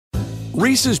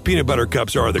Reese's Peanut Butter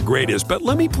Cups are the greatest, but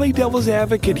let me play devil's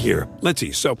advocate here. Let's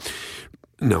see. So,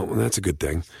 no, that's a good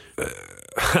thing.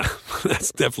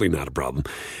 That's definitely not a problem.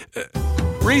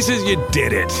 Reese's, you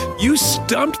did it. You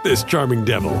stumped this charming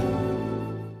devil.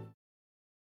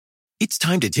 It's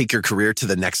time to take your career to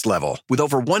the next level. With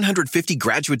over 150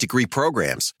 graduate degree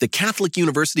programs, the Catholic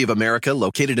University of America,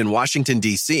 located in Washington,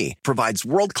 D.C., provides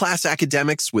world-class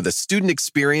academics with a student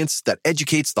experience that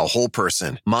educates the whole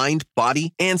person, mind,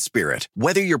 body, and spirit.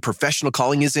 Whether your professional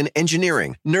calling is in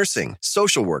engineering, nursing,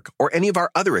 social work, or any of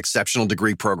our other exceptional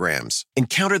degree programs,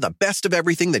 encounter the best of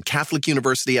everything that Catholic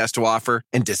University has to offer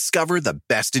and discover the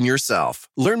best in yourself.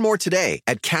 Learn more today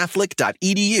at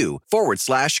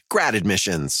catholic.edu/grad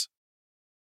admissions.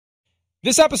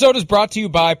 This episode is brought to you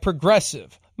by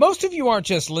Progressive. Most of you aren't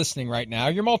just listening right now,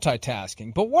 you're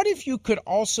multitasking. But what if you could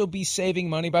also be saving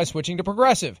money by switching to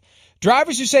Progressive?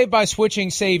 Drivers who save by switching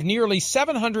save nearly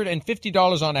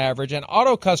 $750 on average, and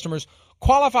auto customers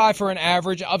qualify for an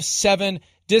average of 7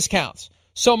 discounts.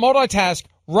 So multitask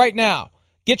right now.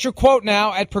 Get your quote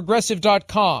now at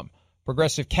Progressive.com.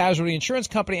 Progressive Casualty Insurance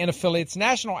Company and affiliates,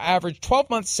 national average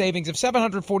 12-month savings of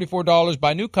 $744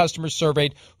 by new customers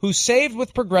surveyed who saved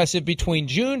with Progressive between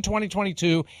June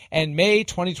 2022 and May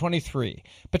 2023.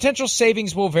 Potential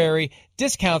savings will vary.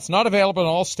 Discounts not available in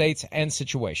all states and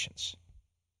situations.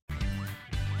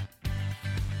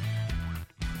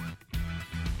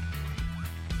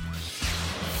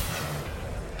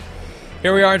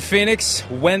 Here we are in Phoenix,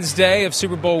 Wednesday of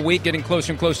Super Bowl week, getting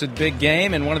closer and closer to the big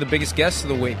game, and one of the biggest guests of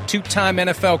the week, two-time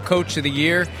NFL Coach of the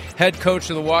Year, head coach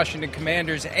of the Washington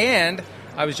Commanders, and,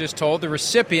 I was just told, the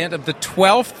recipient of the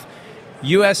 12th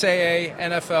USAA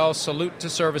NFL Salute to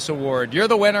Service Award. You're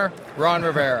the winner, Ron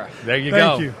Rivera. There you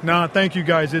go. Thank you. No, thank you,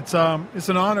 guys. It's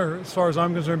an honor as far as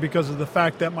I'm concerned because of the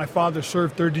fact that my father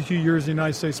served 32 years in the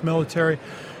United States military,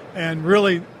 and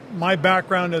really my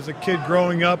background as a kid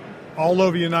growing up, all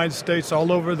over the United States,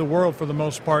 all over the world for the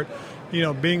most part,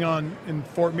 being in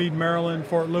Fort Meade, Maryland,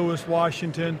 Fort Lewis,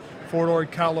 Washington, Fort Ord,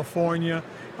 California,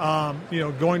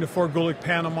 going to Fort Gulick,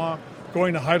 Panama,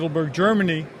 going to Heidelberg,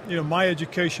 Germany. My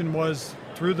education was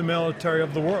through the military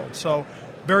of the world. So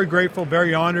very grateful,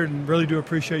 very honored, and really do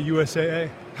appreciate USAA.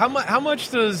 How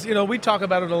much does, we talk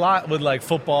about it a lot with like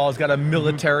football, it's got a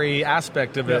military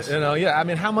aspect of it,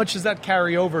 Yes. how much does that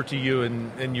carry over to you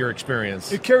in your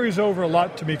experience? It carries over a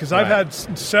lot to me because Right. I've had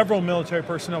several military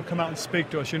personnel come out and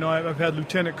speak to us. I've had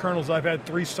lieutenant colonels, I've had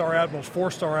 3-star admirals,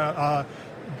 4-star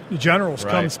generals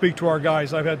come and speak to our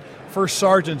guys. I've had first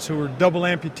sergeants who were double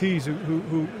amputees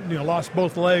who lost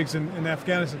both legs in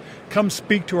Afghanistan come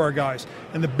speak to our guys.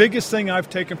 And the biggest thing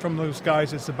I've taken from those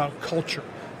guys is about culture.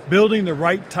 Building the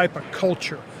right type of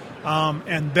culture.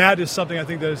 And that is something I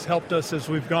think that has helped us as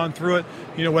we've gone through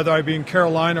it, whether I be in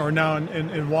Carolina or now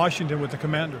in Washington with the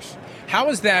Commanders. How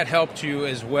has that helped you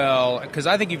as well? Because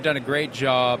I think you've done a great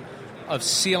job of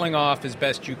sealing off as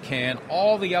best you can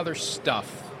all the other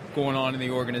stuff going on in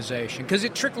the organization, because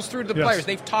it trickles through to the players.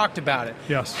 They've talked about it.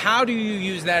 Yes. How do you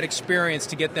use that experience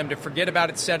to get them to forget about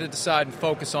it, set it aside, and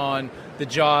focus on the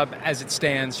job as it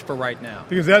stands for right now?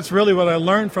 Because that's really what I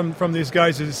learned from these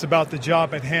guys is it's about the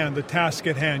job at hand, the task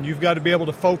at hand. You've got to be able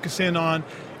to focus in on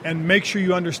and make sure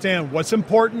you understand what's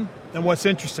important and what's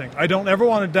interesting. I don't ever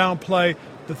want to downplay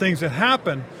the things that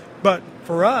happen, but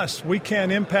for us, we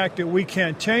can't impact it, we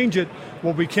can't change it.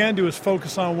 What we can do is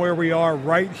focus on where we are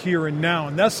right here and now.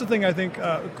 And that's the thing I think,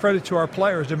 credit to our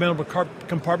players. They've been able to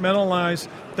compartmentalize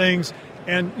things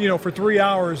and, for 3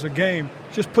 hours a game,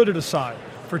 just put it aside.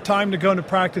 For time to go into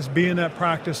practice, be in that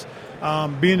practice,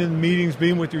 being in meetings,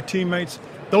 being with your teammates.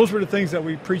 Those were the things that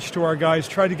we preach to our guys,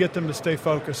 try to get them to stay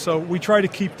focused. So we try to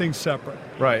keep things separate.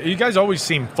 Right. You guys always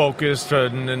seem focused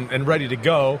and ready to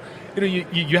go.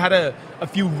 You had a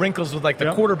few wrinkles with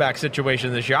the quarterback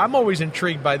situation this year. I'm always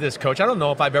intrigued by this, Coach. I don't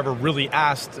know if I've ever really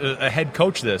asked a head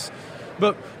coach this,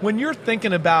 but when you're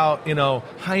thinking about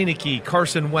Heineke,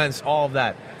 Carson Wentz, all of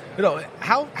that,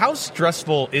 how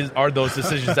stressful are those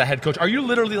decisions as a head coach? Are you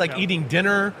literally eating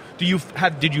dinner?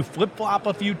 Did you flip flop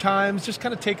a few times? Just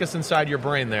kind of take us inside your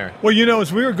brain there. Well,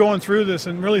 as we were going through this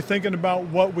and really thinking about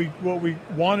what we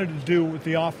wanted to do with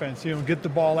the offense, get the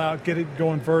ball out, get it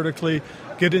going vertically,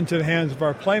 get into the hands of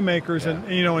our playmakers,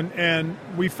 and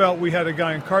we felt we had a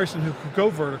guy in Carson who could go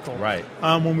vertical. Right.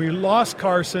 When we lost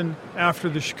Carson after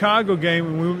the Chicago game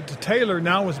and we went to Taylor,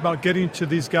 now it was about getting to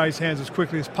these guys' hands as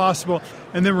quickly as possible,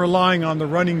 and then relying on the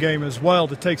running game as well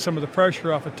to take some of the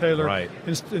pressure off of Taylor,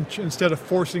 instead of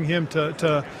forcing him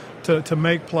to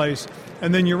make plays.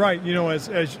 And then you're right,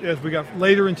 as we got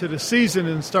later into the season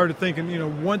and started thinking,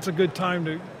 when's a good time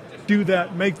to do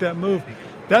that, make that move.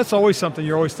 that's always something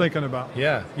you're always thinking about.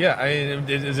 Yeah. I mean,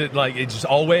 is it like it's just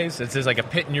always? It's just like a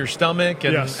pit in your stomach,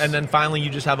 and Yes. and then finally you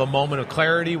just have a moment of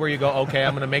clarity where you go, okay,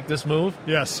 I'm going to make this move.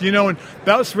 Yes, and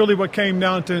that's really what came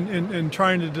down to in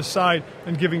trying to decide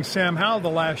and giving Sam Howell the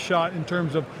last shot in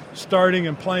terms of starting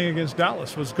and playing against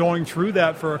Dallas, was going through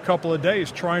that for a couple of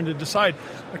days, trying to decide.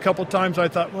 A couple of times I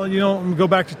thought, well, I'm going to go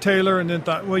back to Taylor, and then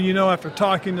thought, well, after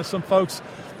talking to some folks,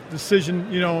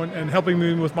 decision, and helping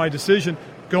me with my decision,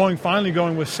 finally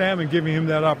going with Sam and giving him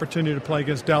that opportunity to play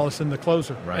against Dallas in the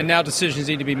closer. Right. And now decisions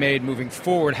need to be made moving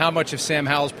forward. How much of Sam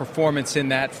Howell's performance in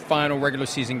that final regular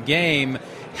season game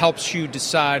helps you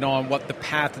decide on what the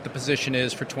path at the position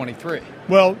is for 23?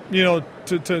 Well,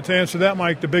 to answer that,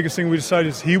 Mike, the biggest thing we decided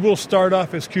is he will start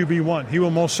off as QB1. He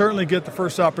will most certainly get the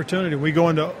first opportunity. We go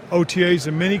into OTAs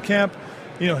and minicamp,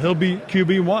 he'll be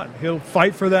QB1. He'll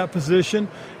fight for that position.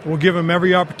 We'll give him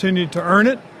every opportunity to earn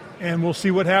it. And we'll see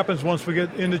what happens once we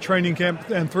get into training camp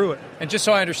and through it. And just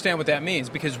so I understand what that means,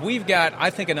 because we've got,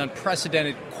 I think, an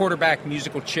unprecedented quarterback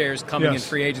musical chairs coming in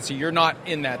free agency. You're not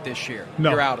in that this year. No,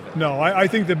 you're out of it. No, I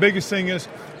think the biggest thing is,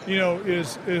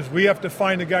 is we have to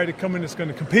find a guy to come in that's going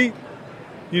to compete,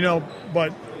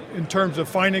 but in terms of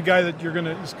finding a guy that you're going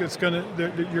to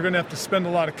have to spend a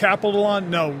lot of capital on,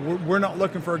 no, we're not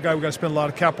looking for a guy we've got to spend a lot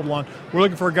of capital on. We're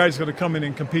looking for a guy who's going to come in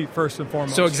and compete first and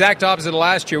foremost. So exact opposite of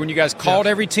last year when you guys called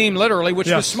every team literally, which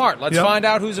was smart. Let's find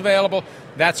out who's available.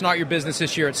 That's not your business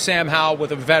this year. It's Sam Howell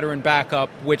with a veteran backup,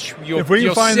 which you'll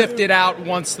sift it out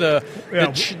once the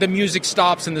music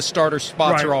stops and the starter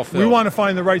spots are all filled. We want to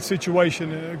find the right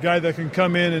situation, a guy that can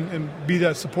come in and be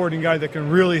that supporting guy that can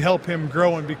really help him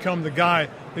grow and become the guy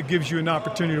that gives you an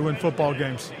opportunity to win football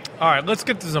games. All right, let's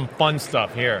get to some fun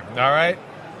stuff here, all right?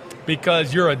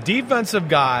 Because you're a defensive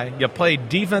guy. You played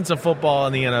defensive football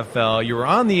in the NFL. You were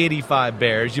on the 85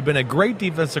 Bears. You've been a great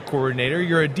defensive coordinator.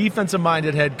 You're a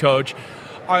defensive-minded head coach.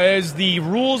 Is the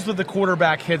rules with the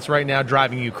quarterback hits right now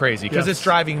driving you crazy? Because it's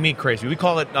driving me crazy. We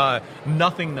call it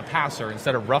nothing the passer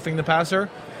instead of roughing the passer.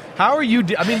 How are you?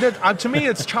 To me,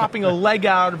 it's chopping a leg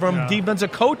out from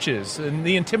defensive coaches and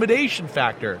the intimidation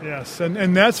factor. Yes,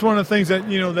 and that's one of the things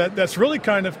that that's really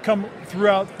kind of come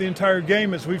throughout the entire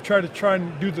game is we've tried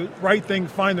and do the right thing,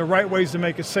 find the right ways to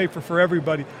make it safer for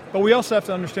everybody. But we also have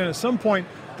to understand at some point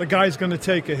the guy's going to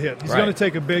take a hit. He's going to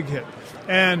take a big hit,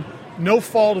 and no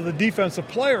fault of the defensive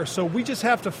player. So we just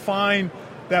have to find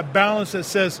that balance that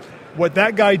says what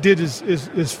that guy did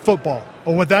is football,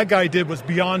 or what that guy did was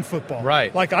beyond football.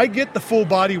 Right. Like, I get the full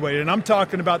body weight, and I'm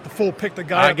talking about the full pick the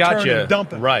guy up, turn and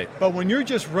dump him. Right. But when you're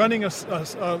just running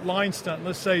a line stunt,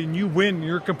 let's say, and you win,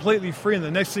 you're completely free, and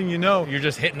the next thing you know, you're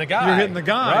just hitting the guy. You're hitting the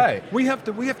guy. Right. We have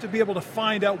to be able to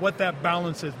find out what that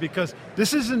balance is, because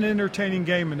this is an entertaining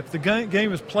game, and if the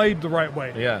game is played the right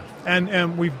way,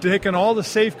 and we've taken all the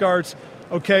safeguards.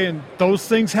 Okay, and those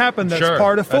things happen. That's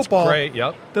part of football. That's great.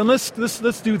 Yep. Then let's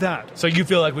do that. So you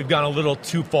feel like we've gone a little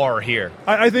too far here?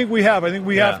 I think we have. I think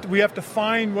we have to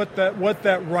find what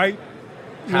that right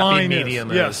line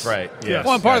medium is. Yes. Right. Yes.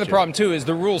 Well, and part of the problem too is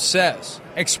the rule says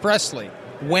expressly,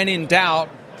 when in doubt,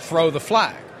 throw the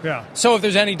flag. Yeah. So if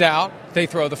there's any doubt, they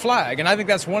throw the flag, and I think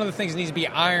that's one of the things that needs to be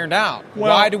ironed out.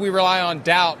 Well, why do we rely on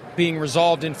doubt being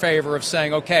resolved in favor of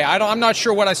saying, okay, I'm not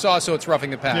sure what I saw, so it's roughing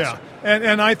the passer? Yeah,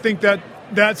 and I think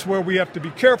that's where we have to be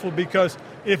careful, because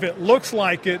if it looks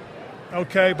like it,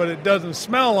 okay, but it doesn't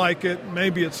smell like it,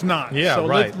 maybe it's not. Yeah, so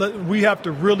right. We have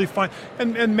to really find,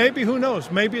 and maybe, who knows,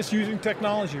 maybe it's using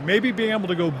technology, maybe being able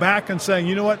to go back and saying,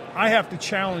 you know what, I have to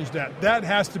challenge that. That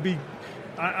has to be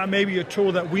maybe a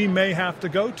tool that we may have to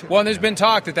go to. Well, and there's been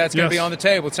talk that's going to be on the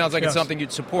table. It sounds like it's something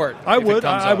you'd support. I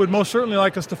would most certainly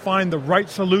like us to find the right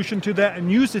solution to that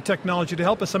and use the technology to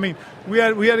help us. I mean, we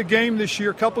had a game this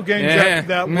year, a couple games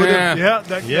that would have,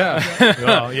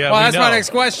 Well, that's my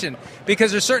next question, because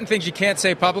there's certain things you can't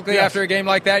say publicly after a game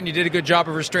like that, and you did a good job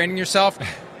of restraining yourself.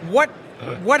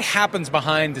 What happens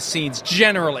behind the scenes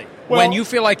generally when you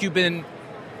feel like you've been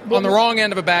on the wrong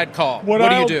end of a bad call? What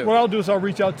do you do? What I'll do is I'll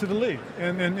reach out to the league,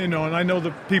 and I know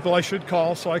the people I should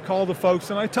call, so I call the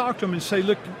folks and I talk to them and say,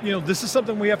 look, this is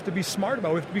something we have to be smart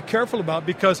about. We have to be careful about,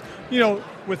 because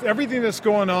with everything that's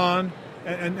going on,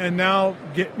 and now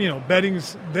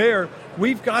betting's there,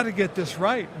 we've got to get this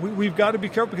right. We've got to be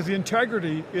careful, because the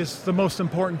integrity is the most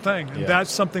important thing, and that's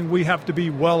something we have to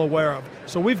be well aware of.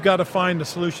 So we've got to find a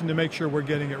solution to make sure we're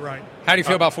getting it right. How do you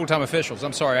feel about full-time officials?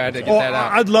 I'm sorry, I had to get that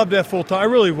out. I'd love to have full-time. I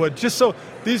really would, just so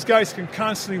these guys can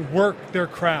constantly work their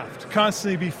craft,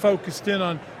 constantly be focused in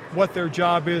on what their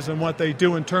job is and what they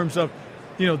do in terms of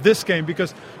this game,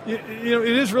 because it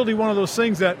is really one of those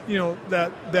things that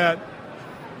that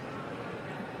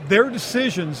their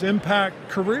decisions impact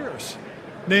careers.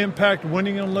 they impact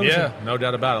winning and losing. Yeah, no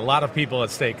doubt about it. A lot of people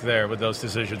at stake there with those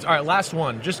decisions. All right, last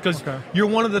one. Just because you're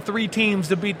one of the 3 teams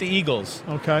to beat the Eagles.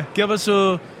 Okay. Give us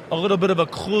a little bit of a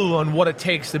clue on what it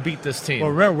takes to beat this team.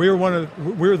 Well, remember,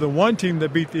 we were the one team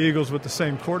that beat the Eagles with the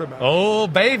same quarterback. Oh,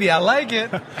 baby, I like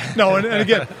it. No, and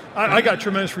again, I got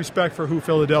tremendous respect for who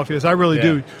Philadelphia is. I really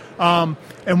do. And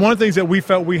one of the things that we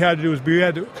felt we had to do is we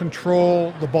had to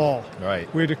control the ball.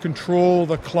 Right. We had to control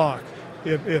the clock.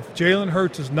 If Jalen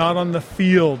Hurts is not on the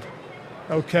field,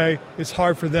 okay, it's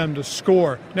hard for them to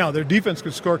score. Now, their defense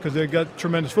could score because they've got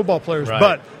tremendous football players,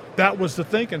 but that was the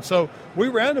thinking. So we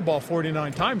ran the ball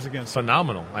 49 times against them.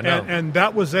 Phenomenal, I know. And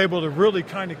that was able to really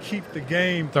kind of keep the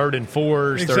game. 3rd and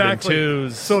 4s, Exactly. 3rd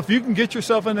and 2s. So if you can get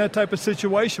yourself in that type of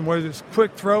situation where there's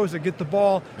quick throws that get the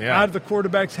ball out of the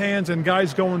quarterback's hands and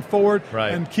guys going forward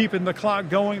and keeping the clock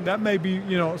going, that may be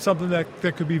something that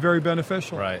could be very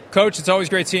beneficial. Right. Coach, it's always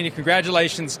great seeing you.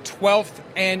 Congratulations. 12th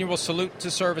Annual Salute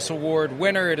to Service Award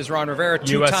winner. It is Ron Rivera,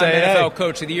 2-time NFL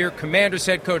Coach of the Year, Commanders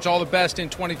head coach. All the best in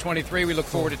 2023. We look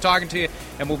forward to talking to you,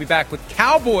 and we'll be back with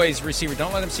Cowboys receiver.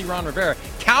 Don't let them see Ron Rivera.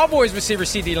 Cowboys receiver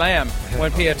CeeDee Lamb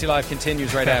when PFT Live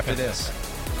continues right after this.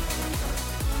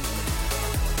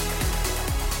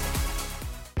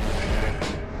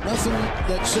 Nothing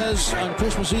that says on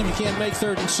Christmas Eve you can't make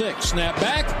 3rd and 6. Snap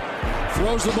back,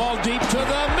 throws the ball deep to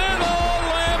the middle.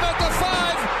 Lamb at the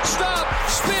 5. Stop,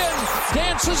 spin,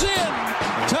 dances in.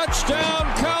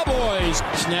 Touchdown Cowboys.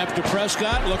 Snap to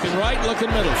Prescott, looking right, looking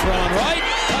middle. Throwing right,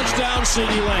 touchdown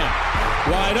CeeDee Lamb.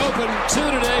 Wide open, 2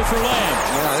 today for Lamb.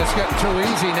 Yeah, it's getting too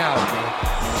easy now.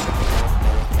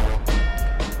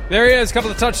 There he is, a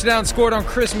couple of touchdowns scored on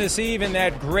Christmas Eve in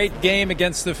that great game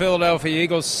against the Philadelphia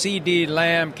Eagles. CeeDee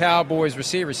Lamb, Cowboys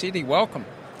receiver. CeeDee, welcome.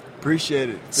 Appreciate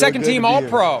it. Second team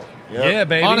All-Pro. Yep. Yeah,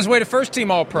 baby. On his way to first team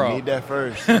All-Pro. Need that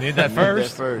first. Need that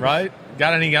first, right?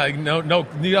 Got any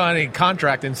you got any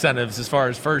contract incentives as far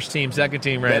as first team, second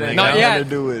team, or anything? Not yet. Nothing to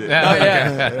do with it. Not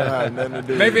yet. Nothing to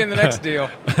do Maybe with in the next deal.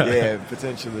 Yeah,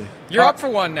 potentially. You're up for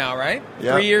one now, right?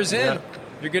 Yep. 3 years in. Yep.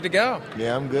 You're good to go.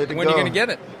 Yeah, I'm good to When go. are you going to get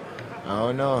it? I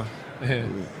don't know.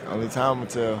 Only time will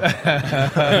tell.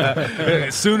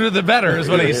 Sooner the better is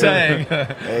what he's saying.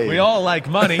 Hey. We all like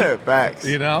money. Facts.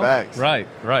 Facts. Right.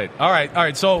 All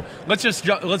right. So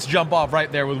let's jump off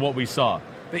right there with what we saw.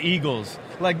 The Eagles.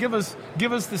 Like, give us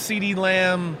the CeeDee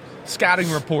Lamb scouting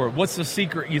report. What's the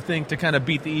secret you think to kind of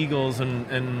beat the Eagles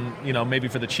and maybe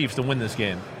for the Chiefs to win this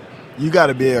game? You got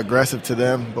to be aggressive to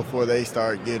them before they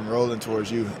start getting rolling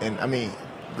towards you. And I mean,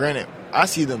 granted, I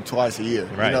see them twice a year.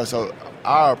 Right. So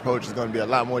our approach is going to be a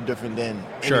lot more different than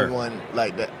Sure. anyone,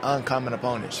 like the uncommon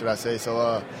opponent, should I say.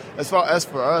 So as far as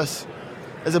for us,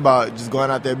 it's about just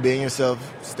going out there, being yourself,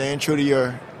 staying true to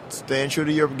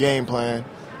your game plan.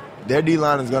 Their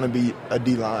D-line is going to be a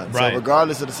D-line. Right. So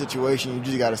regardless of the situation, you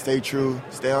just got to stay true,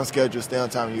 stay on schedule, stay on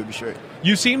time, and you'll be straight.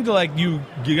 You seem to like you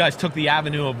guys took the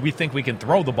avenue of we think we can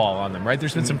throw the ball on them, right?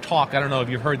 There's been some talk. I don't know if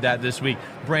you've heard that this week.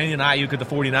 Brandon Ayuk at the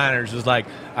 49ers was like,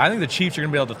 I think the Chiefs are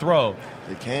going to be able to throw.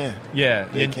 They can. Yeah.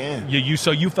 They can. So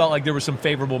you felt like there were some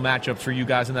favorable matchups for you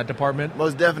guys in that department?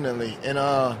 Most definitely. And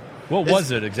what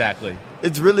was it exactly?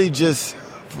 It's really just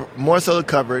more so the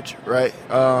coverage, right?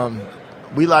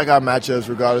 We like our matchups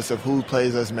regardless of who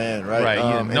plays us man, right?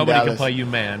 Right. Nobody can play you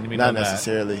man. Not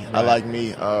necessarily. Right. I like me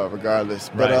regardless.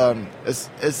 But it's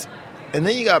and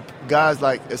then you got guys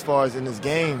like as far as in this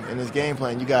game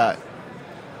plan, you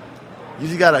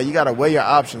just gotta weigh your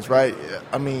options, right?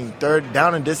 I mean, third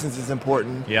down and distance is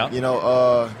important. Yeah.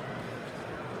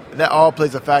 That all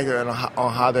plays a factor on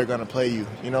how they're gonna play you.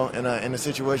 In a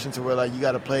situation to where like you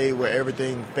gotta play where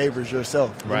everything favors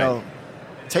yourself. Right.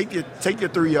 Take your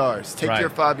 3 yards. Take your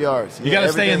 5 yards. You got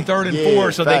to stay in 3rd and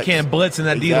 4 so facts. they can't blitz and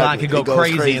that D-line can go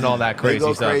crazy and all that crazy they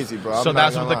go stuff. Crazy, bro. So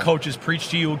that's what the coaches preach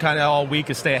to you kind of all week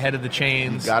is stay ahead of the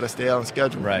chains. You got to stay on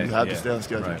schedule. Right. You have to stay on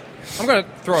schedule. Right. I'm going to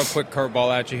throw a quick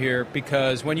curveball at you here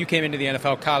because when you came into the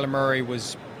NFL, Kyler Murray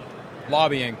was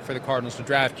lobbying for the Cardinals to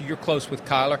draft you. You're close with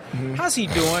Kyler. Mm-hmm. How's he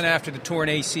doing after the torn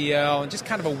ACL and just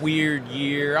kind of a weird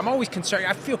year? I'm always concerned.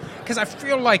 I feel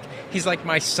like he's like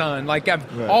my son. Like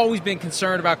I've always been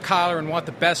concerned about Kyler and want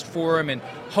the best for him and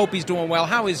hope he's doing well.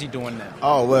 How is he doing now?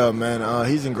 Oh, well, man,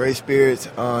 he's in great spirits.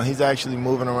 He's actually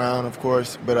moving around, of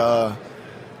course, but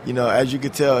as you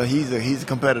can tell, he's a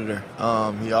competitor.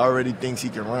 He already thinks he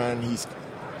can run.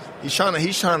 He's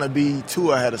trying to be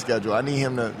too ahead of schedule. I need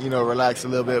him to, relax a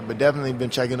little bit, but definitely been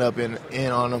checking up in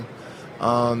on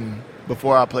him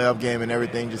before our playoff game and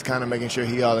everything, just kind of making sure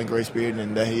he all in great spirit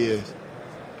and that he is.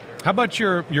 How about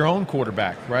your own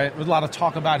quarterback, right? There was a lot of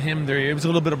talk about him there. It was a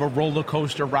little bit of a roller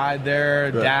coaster ride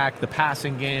there. Right. Dak, the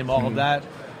passing game, all of that.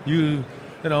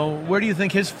 where do you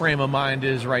think his frame of mind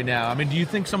is right now? I mean, do you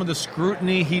think some of the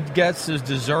scrutiny he gets is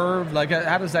deserved? Like,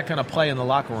 how does that kind of play in the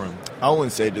locker room? I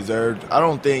wouldn't say deserved. I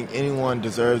don't think anyone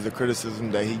deserves the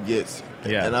criticism that he gets.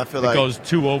 Yeah, and I feel it goes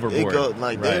too overboard. It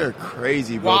goes they're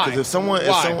crazy, bro. Why? Because if someone,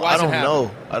 I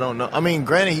don't know. I mean,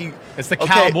 granted, it's the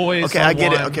Cowboys. Okay, I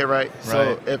get it. Okay, right.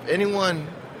 So if anyone,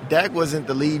 Dak wasn't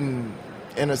the leading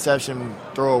interception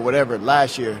thrower, whatever,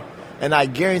 last year. And I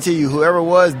guarantee you, whoever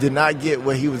was did not get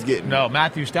what he was getting. No,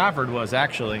 Matthew Stafford was,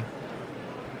 actually.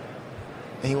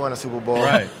 And he won a Super Bowl.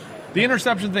 Right. The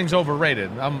interception thing's overrated.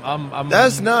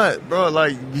 That's not, bro.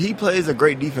 Like, he plays a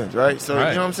great defense, right? So, you know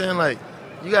what I'm saying? Like,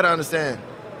 you got to understand,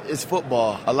 it's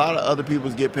football. A lot of other people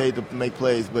get paid to make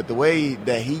plays, but the way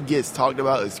that he gets talked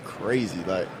about is crazy.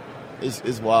 Like,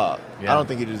 it's wild. Yeah. I don't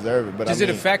think he deserves it. But Does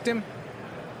it affect him?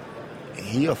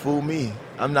 He'll fool me.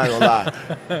 I'm not gonna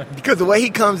lie, because the way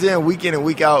he comes in and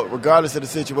week out, regardless of the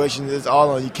situation, it's all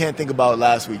on. You can't think about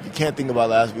last week. You can't think about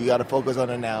last week. You got to focus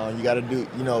on it now, and you got to do.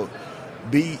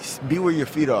 Be where your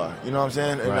feet are. You know what I'm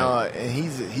saying? Right. And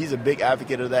he's a big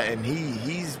advocate of that. And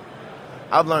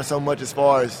I've learned so much as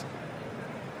far as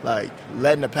like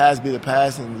letting the past be the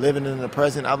past and living in the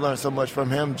present. I've learned so much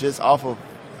from him just off of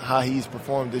how he's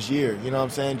performed this year. You know what I'm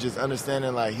saying? Just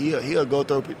understanding like he'll go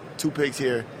throw 2 picks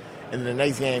here. And the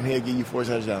next game, he'll give you 4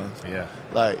 touchdowns. Yeah.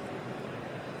 Like,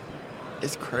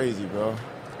 it's crazy, bro.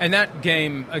 And that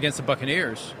game against the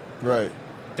Buccaneers. Right.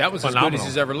 That was phenomenal. As good as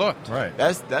he's ever looked. Right.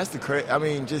 That's the crazy. I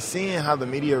mean, just seeing how the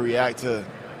media react to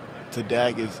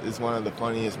Dak is one of the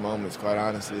funniest moments, quite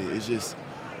honestly. It's just,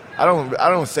 I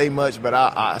don't say much, but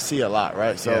I see a lot,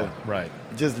 right? So, yeah, right.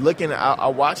 Just looking, I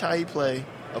watch how he play.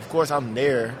 Of course, I'm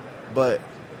there, but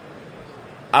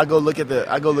I go look at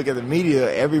the media.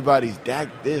 Everybody's Dak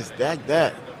this, Dak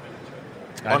that.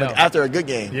 After a good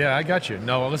game. Yeah, I got you.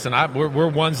 No, listen, we're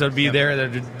ones that be there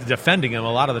that are defending him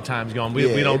a lot of the times. Going,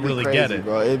 we don't really crazy, get it,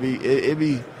 bro. It'd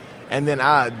be, and then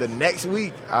the next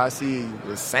week I see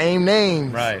the same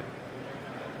names. Right.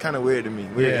 Kind of weird to me.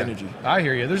 Weird energy. I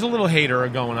hear you. There's a little hater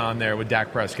going on there with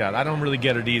Dak Prescott. I don't really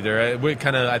get it either. We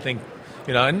kind of, I think.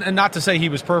 And not to say he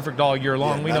was perfect all year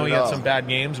long. Yeah, we know he had some bad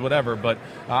games, whatever, but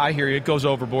I hear you. It goes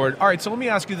overboard. All right, so let me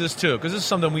ask you this, too, because this is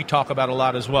something we talk about a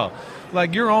lot as well.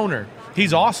 Like, your owner,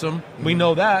 he's awesome. We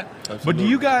know that. Absolutely. But do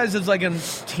you guys, as like a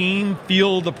team,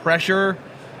 feel the pressure,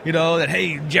 that,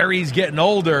 hey, Jerry's getting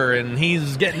older and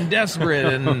he's getting desperate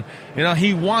and,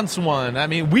 he wants one? I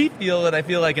mean, we feel it. I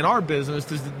feel like in our business,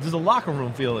 does the locker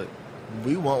room feel it?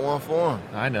 We want one for him.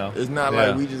 I know. It's not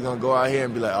like we just going to go out here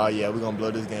and be like, oh, yeah, we're going to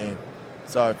blow this game.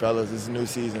 Sorry, fellas, it's a new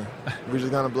season. We're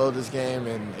just going to blow this game,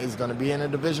 and it's going to be in a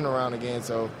divisional round again,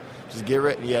 so just get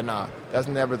ready. Yeah, nah, that's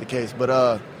never the case.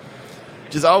 But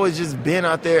just always just being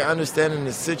out there, understanding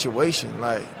the situation.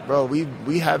 Like, bro,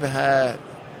 we haven't had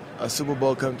a Super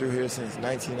Bowl come through here since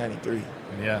 1993.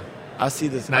 Yeah. I see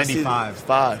this. 95.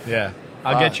 5. Yeah.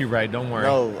 I'll get you right. Don't worry.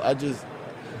 No,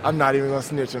 I'm not even going to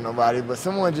snitch on nobody, but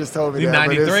someone just told me that.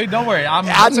 93? Don't worry. I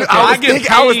was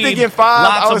thinking 5.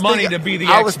 Lots of money to be the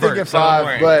expert. I was thinking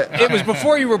 5, but it was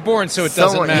before you were born, so it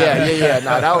doesn't matter. Yeah.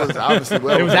 No, that was obviously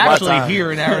well. It was actually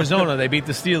here in Arizona. They beat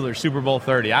the Steelers, Super Bowl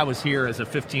 30. I was here as a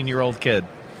 15-year-old kid.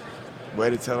 Way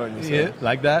to tell on yourself. Yeah,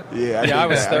 like that? Yeah, I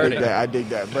was 30. I dig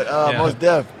that. But most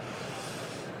def.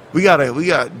 We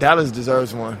got Dallas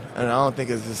deserves one, and I don't think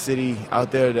there's a city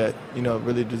out there that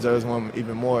really deserves one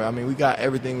even more. I mean, we got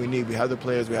everything we need. We have the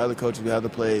players, we have the coaches, we have the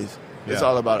plays. Yeah. It's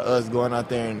all about us going out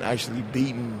there and actually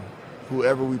beating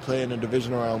whoever we play in the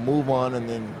divisional round, move on, and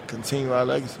then continue our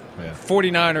legacy. Yeah.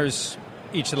 49ers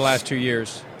each of the last 2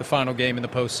 years, the final game in the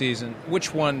postseason.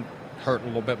 Which one hurt a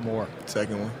little bit more?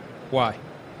 Second one. Why?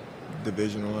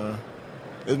 Divisional round.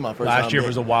 This is my first time. Last year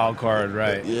was a wild card,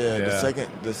 right? Yeah.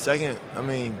 The second. I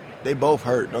mean, they both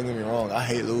hurt. Don't get me wrong. I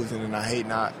hate losing and I hate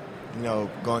not,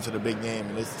 going to the big game.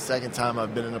 And it's the second time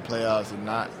I've been in the playoffs and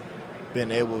not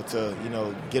been able to,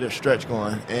 get a stretch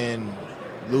going and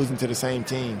losing to the same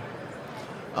team.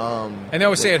 And they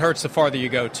always say it hurts the farther you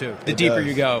go too. The deeper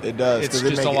you go, it does. It's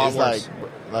just a lot worse.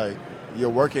 Like you're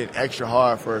working extra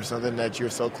hard for something that you're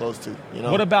so close to.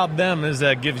 What about them is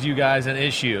that gives you guys an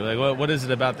issue? Like, what is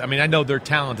it about? I mean, I know they're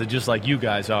talented just like you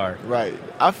guys are. Right.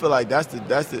 I feel like that's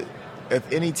the.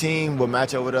 If any team would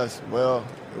match up with us, well,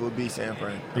 it would be San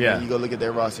Fran. I mean, you go look at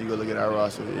their roster, you go look at our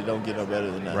roster. It don't get no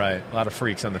better than that. Right. A lot of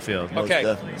freaks on the field.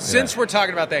 Okay. Since we're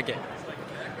talking about that game,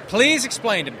 please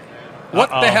explain to me what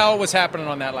the hell was happening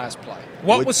on that last play.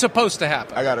 What was supposed to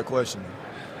happen? I got a question.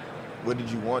 What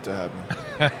did you want to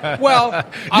happen? Well,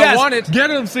 I wanted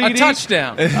CeeDee. a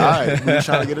touchdown. All right, we were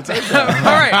trying to get a touchdown. All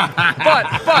right,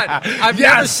 but I've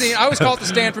never seen. I always call it the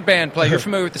Stanford band play. You're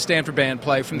familiar with the Stanford band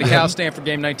play from the Cal Stanford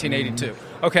game, 1982.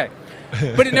 Okay,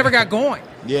 but it never got going.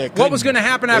 Yeah. What was going to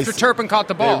happen after Turpin caught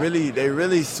the ball? They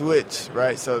really switched,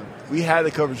 right? So we had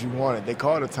the coverage we wanted. They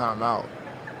called a timeout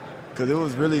because it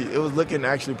was looking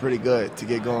actually pretty good to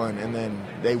get going, and then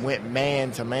they went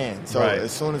man to man. So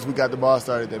as soon as we got the ball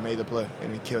started, they made the play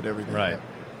and it killed everything. Right.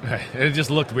 It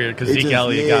just looked weird because Zeke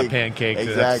Elliott got pancaked at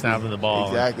the snap of the ball.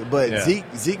 Exactly. But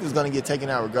Zeke was going to get taken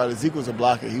out regardless. Zeke was a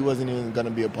blocker. He wasn't even going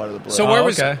to be a part of the play. So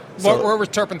where was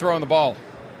Turpin throwing the ball?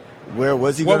 Where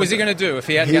was he? What was he going to do if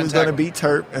he hadn't gotten tackled? He was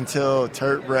going to beat Turp until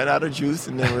Turp ran out of juice,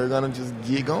 and then we were going to just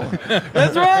get going.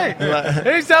 That's right.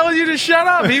 He's telling you to shut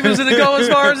up. He was going to go as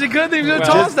far as he could. He was going to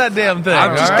toss that damn thing.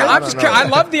 I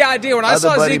love the idea. When I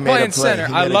saw Zeke playing center,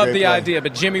 I love the idea,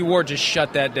 but Jimmy Ward just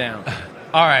shut that down.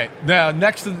 All right, now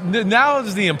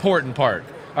is the important part.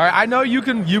 All right, I know you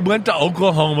went to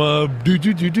Oklahoma. Yeah,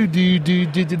 you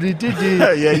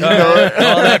know it.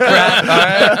 All that crap. All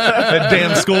right, that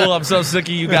damn school. I'm so sick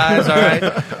of you guys. All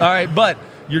right, but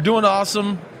you're doing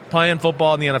awesome playing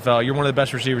football in the NFL. You're one of the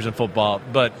best receivers in football.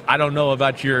 But I don't know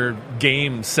about your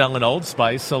game selling Old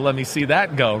Spice. So let me see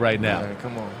that go right now. Man,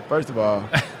 come on. First of all,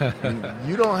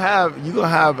 you're gonna have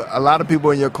a lot of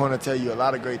people in your corner tell you a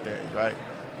lot of great things, right?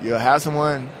 You'll have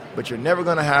someone, but you're never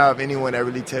going to have anyone that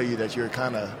really tell you that you're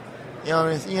kind of, you know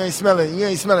what I mean? You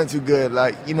ain't smelling too good,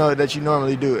 like, you know, that you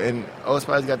normally do. And Old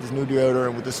Spice got this new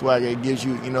deodorant with the swagger. It gives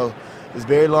you, you know, it's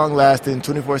very long-lasting,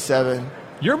 24/7.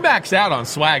 You're maxed out on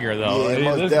swagger, though.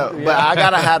 Yeah, but I got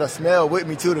to have a smell with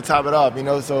me, too, to top it off, you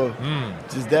know? So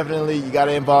just definitely you got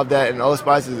to involve that, and Old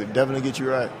Spice will definitely get you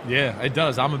right. Yeah, it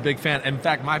does. I'm a big fan. In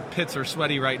fact, my pits are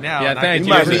sweaty right now. Yeah, thank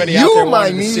you. You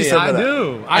might need some of that. I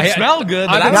do. I smell good.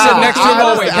 I've been sitting next to him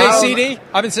all week. Hey, CD,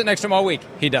 I've been sitting next to him all week.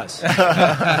 He does.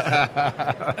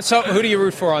 So who do you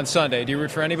root for on Sunday? Do you root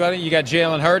for anybody? You got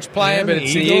Jalen Hurts playing, but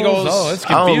it's the Eagles. Oh, it's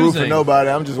confusing. I don't root for nobody.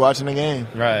 I'm just watching the game.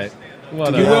 Right. You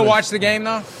will watch the game,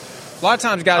 though? A lot of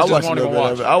times guys just won't even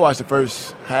watch. I watch the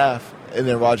first half and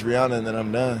then watch Rihanna and then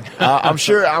I'm done. I'm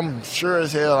sure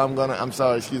as hell I'm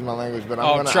sorry, excuse my language, but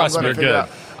I'm gonna figure out.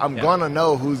 I'm gonna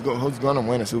know who's gonna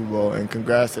win a Super Bowl, and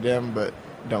congrats to them, but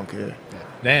don't care.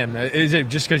 Damn, is it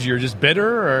just because you're just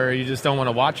bitter, or you just don't want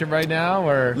to watch it right now,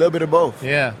 or a little bit of both?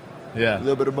 Yeah, a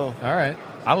little bit of both. All right,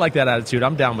 I like that attitude.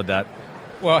 I'm down with that.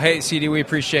 Well, hey, CD, we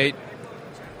appreciate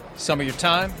some of your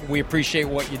time. We appreciate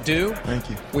what you do. Thank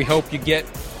you. We hope you get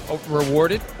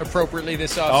rewarded appropriately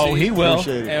this offseason. Oh, he will.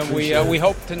 And we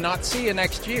hope to not see you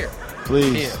next year.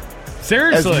 Please. Here.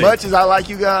 Seriously. As much as I like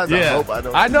you guys, I hope I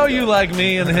don't. I know you like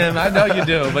me and him. I know you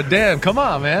do. But damn, come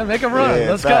on, man. Make a run.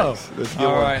 Let's go. Let's get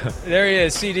All one. right. There he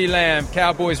is, CeeDee Lamb,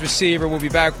 Cowboys receiver. We'll be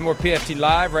back with more PFT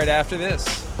Live right after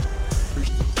this.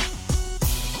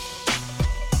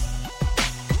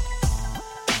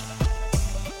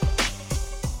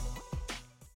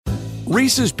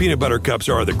 Reese's Peanut Butter Cups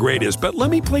are the greatest, but let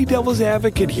me play devil's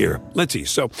advocate here. Let's see.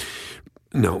 So,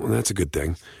 no, that's a good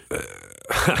thing.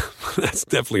 That's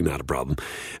definitely not a problem.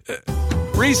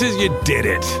 Reese's, you did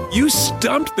it. You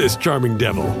stumped this charming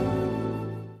devil.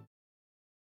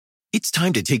 It's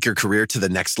time to take your career to the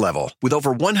next level. With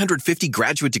over 150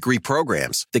 graduate degree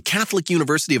programs, the Catholic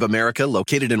University of America,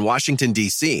 located in Washington,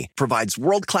 D.C., provides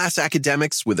world-class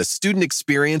academics with a student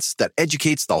experience that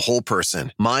educates the whole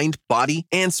person, mind, body,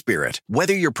 and spirit.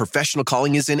 Whether your professional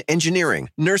calling is in engineering,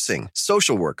 nursing,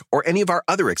 social work, or any of our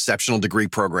other exceptional degree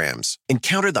programs,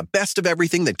 encounter the best of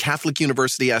everything that Catholic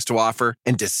University has to offer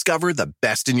and discover the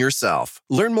best in yourself.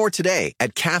 Learn more today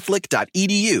at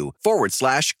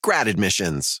catholic.edu/grad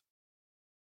admissions.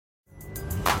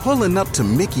 Pulling up to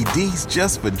Mickey D's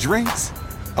just for drinks?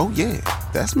 Oh yeah,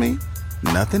 that's me.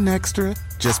 Nothing extra,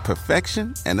 just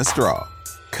perfection and a straw.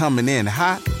 Coming in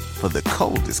hot for the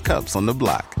coldest cups on the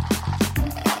block.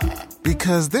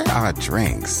 Because there are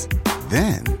drinks.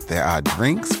 Then there are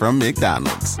drinks from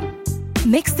McDonald's.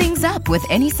 Mix things up with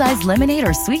any size lemonade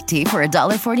or sweet tea for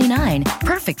 $1.49.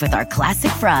 Perfect with our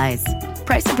classic fries.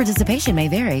 Price and participation may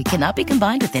vary. Cannot be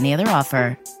combined with any other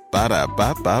offer.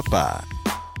 Ba-da-ba-ba-ba.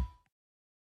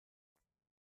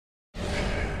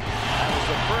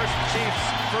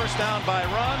 First down by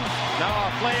Run. Now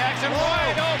a play action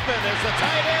wide open is the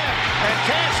tight end. And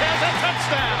Cash has a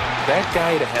touchdown. That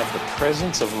guy to have the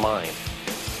presence of mind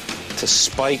to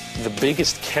spike the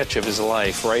biggest catch of his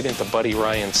life right into Buddy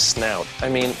Ryan's snout. I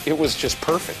mean, it was just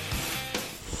perfect.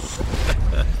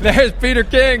 There's Peter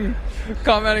King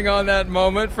Commenting on that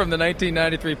moment from the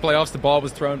 1993 playoffs, the ball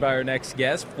was thrown by our next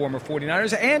guest, former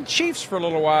 49ers and Chiefs for a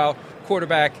little while,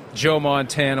 quarterback Joe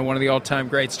Montana, one of the all-time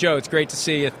greats. Joe, it's great to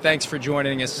see you. Thanks for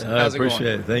joining us. How's it going? I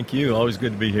appreciate it. Thank you. Always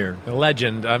good to be here. A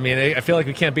legend. I mean, I feel like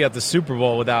we can't be at the Super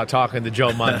Bowl without talking to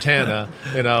Joe Montana.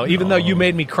 Even though you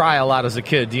made me cry a lot as a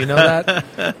kid. Do you know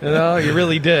that? You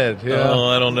really did.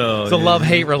 I don't know. It's a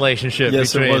love-hate relationship.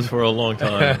 Yes, it was for a long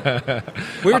time.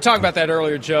 We were talking about that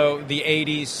earlier, Joe. The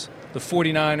 80s, the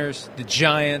 49ers, the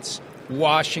Giants,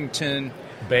 Washington,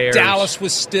 Bears. Dallas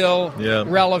was still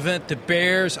relevant. The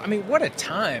Bears. I mean, what a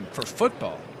time for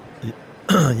football.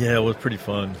 Yeah, it was pretty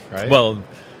fun. Right? Well,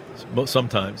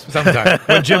 sometimes.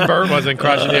 When Jim Burt wasn't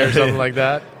crushing it or something like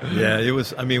that. Yeah, it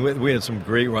was. I mean, we had some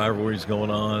great rivalries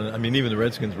going on. I mean, even the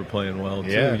Redskins were playing well, too.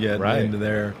 Yeah, right. Into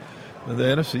there. The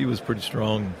NFC was pretty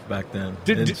strong back then.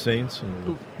 And Saints.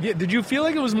 Did you feel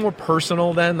like it was more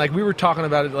personal then? Like we were talking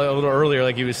about it a little earlier,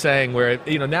 like he was saying, where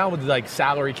now with like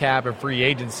salary cap and free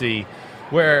agency,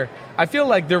 where I feel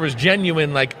like there was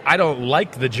genuine, like, I don't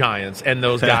like the Giants and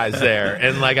those guys there.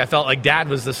 And, like, I felt like Dad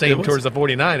was the same towards the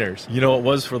 49ers. It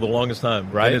was for the longest time.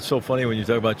 Right. And it's so funny when you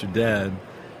talk about your dad.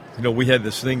 We had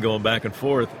this thing going back and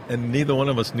forth, and neither one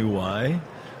of us knew why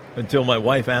until my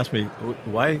wife asked me,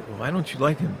 why don't you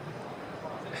like him?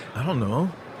 I don't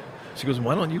know. She goes,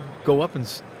 why don't you go up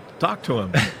and talk to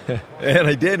him? And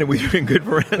I did, and we've been good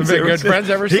friends. We've been good friends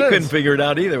ever since. He couldn't figure it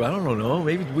out either. I don't know.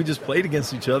 Maybe we just played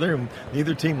against each other, and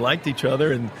neither team liked each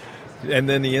other, and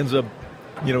then he ends up,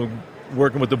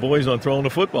 working with the boys on throwing the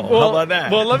football. How about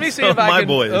that? Well, let me see if I can.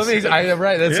 Boys.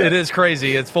 Right. It is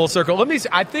crazy. It's full circle. Let me see.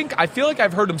 I feel like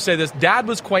I've heard him say this. Dad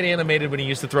was quite animated when he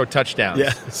used to throw touchdowns.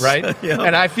 Yes. Right? Yeah.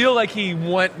 And I feel like he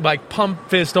went like pump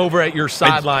fist over at your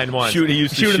sideline once. He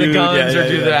used to shoot the guns or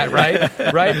do that,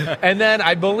 right? Right? And then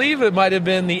I believe it might have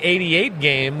been the 88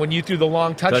 game when you threw the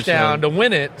long touchdown to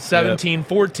win it,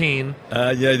 17-14.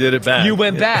 I did it back. You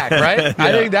went back, right? Yeah.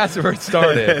 I think that's where it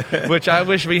started, which I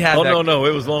wish we had. No.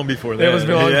 It was long before that. It was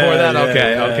long before that?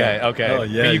 Okay. Oh,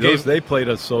 yeah. They played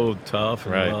us so tough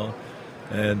and well.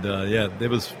 And, it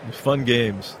was fun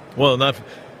games. Well, not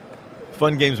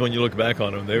fun games when you look back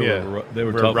on them. They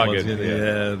were tough rugged.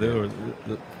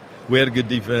 ones. We had a good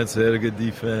defense. They had a good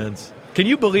defense. Can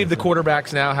you believe the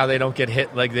quarterbacks now, how they don't get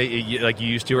hit like you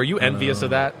used to? Are you envious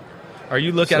of that? Are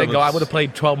you look at it and go, I would have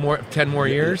played 10 more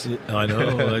years? I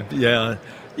know.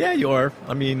 Yeah, you are.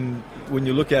 I mean, when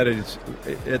you look at it, it's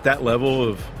at that level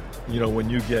of, when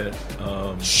you get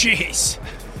jeez.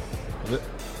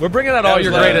 We're bringing out all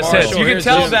your greatest hits. You can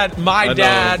tell that my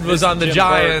dad was on the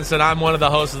Giants, and I'm one of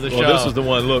the hosts of the show. This is the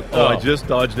one. Look, I just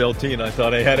dodged LT, and I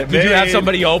thought I had it made. Did you have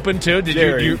somebody open, too?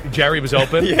 Jerry was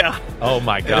open? Yeah. Oh,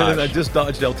 my gosh. And then I just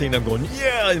dodged LT, and I'm going,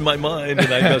 in my mind.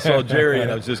 And I just saw Jerry, and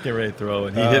I was just getting ready to throw,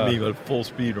 and he hit me with a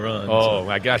full-speed run. Oh,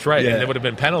 my gosh, right. Yeah. And it would have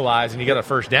been penalized, and you got a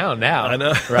first down now. I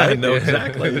know. Right? I know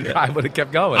exactly. The guy would have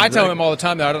kept going. I tell him all the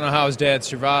time that I don't know how his dad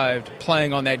survived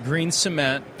playing on that green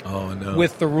cement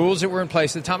with the rules that were in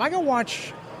place at the time. I go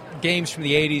watch games from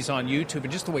the 80s on YouTube,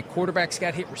 and just the way quarterbacks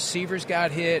got hit, receivers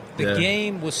got hit, the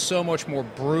game was so much more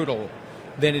brutal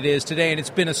than it is today, and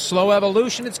it's been a slow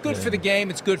evolution. It's good for the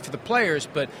game, it's good for the players,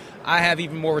 but I have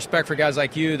even more respect for guys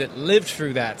like you that lived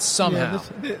through that somehow.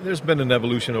 There's been an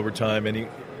evolution over time, and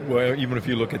even if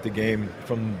you look at the game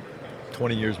from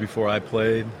 20 years before I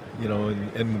played,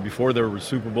 and before there were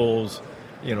Super Bowls,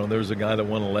 there was a guy that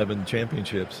won 11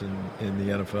 championships in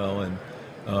the NFL, and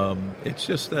it's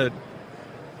just that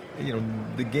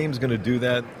the game's going to do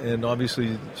that, and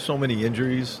obviously so many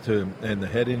injuries and the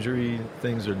head injury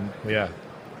things are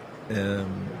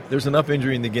there's enough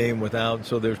injury in the game without,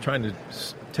 so they're trying to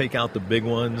take out the big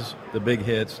ones, the big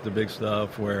hits, the big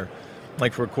stuff, where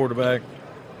like for a quarterback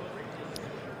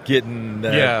getting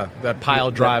that pile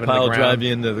drive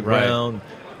into the ground,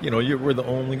 you're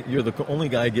the only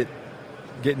guy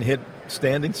getting hit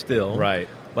standing still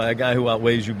by a guy who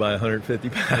outweighs you by 150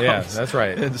 pounds. Yeah, that's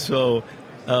right. And so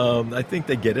I think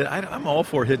they get it. I'm all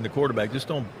for hitting the quarterback. Just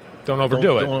don't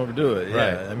overdo it. Don't overdo it.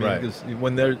 Yeah. I mean, because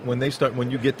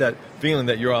when you get that feeling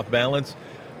that you're off balance,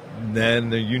 then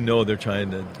they're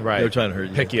trying to hurt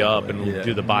you, pick you up, and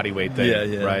do the body weight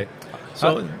thing. Yeah. Right.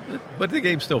 So, but the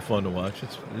game's still fun to watch.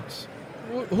 It's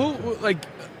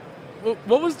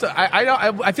what was the?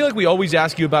 I feel like we always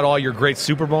ask you about all your great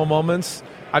Super Bowl moments.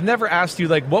 I've never asked you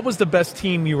what was the best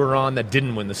team you were on that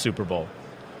didn't win the Super Bowl?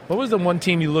 What was the one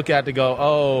team you look at to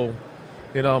go,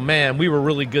 man, we were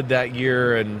really good that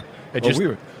year, and we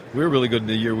were really good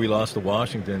the year we lost to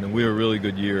Washington, and we were a really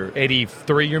good year.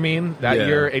 83, you mean? That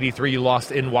year, 83, you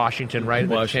lost in Washington, right?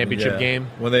 The championship game.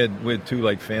 Well, we had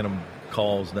two phantom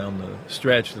calls down the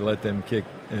stretch to let them kick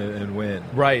and win.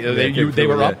 Right. They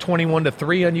were up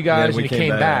 21-3 on you guys, and you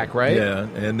came back, right? Yeah,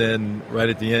 and then right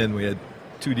at the end we had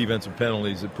 2 defensive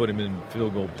penalties that put him in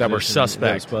field goal position. That were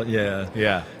suspect.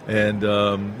 Yeah. And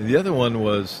the other one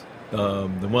was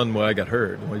the one where I got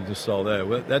hurt. We just saw that.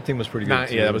 Well, that team was pretty good,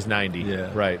 too. Yeah, that was 90.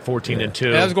 Yeah. Right, 14-2.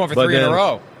 Yeah, that was going for 3 in a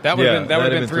row. That would have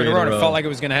been 3 in a row, and it felt like it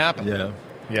was going to happen.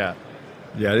 Yeah.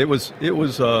 It was.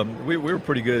 We were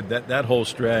pretty good that whole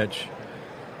stretch.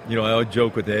 I would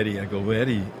joke with Eddie. I go,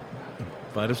 Eddie,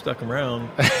 if I'd have stuck around,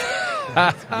 we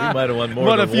might have won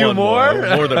more than a few one.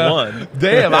 More than one.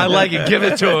 Damn, I like it. Give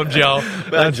it to him, Joe.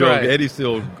 That's joke. right. Eddie's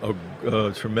still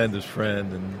a tremendous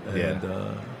friend, and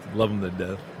love him to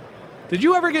death. Did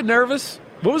you ever get nervous?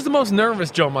 What was the most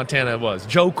nervous Joe Montana was?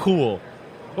 Joe Cool.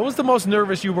 What was the most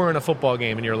nervous you were in a football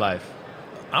game in your life?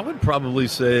 I would probably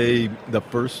say the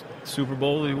first Super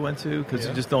Bowl we went to, because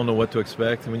you just don't know what to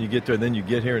expect. And when you get there, then you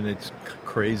get here, and it's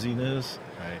craziness.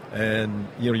 Right. And,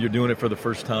 you're doing it for the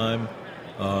first time.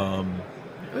 And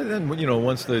then,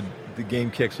 once the game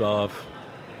kicks off,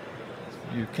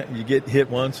 you get hit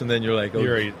once, and then you're like, God,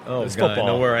 I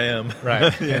know where I am.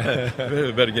 Right.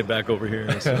 Better get back over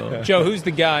here. So. Joe, who's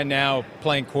the guy now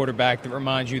playing quarterback that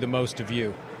reminds you the most of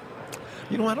you?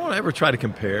 I don't ever try to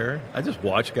compare. I just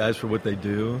watch guys for what they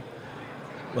do.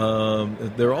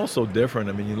 They're all so different.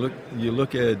 I mean, you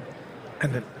look at,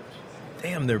 and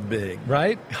damn, they're big,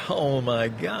 right? Oh my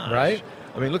gosh, right?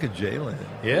 I mean, look at Jalen.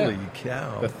 Yeah. Holy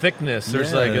cow, the thickness.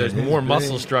 There's more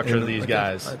muscle structure to these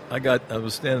guys. I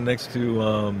was standing next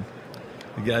to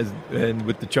the guys and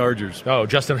with the Chargers. Oh,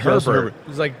 Justin Herbert. It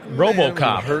was like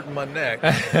RoboCop. Hurting my neck.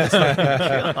 It's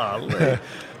like, golly.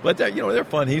 But they're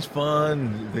fun. He's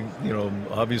fun.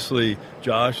 Obviously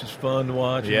Josh is fun to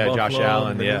watch. Yeah, Josh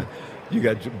Allen. Yeah, you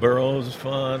got Burrows is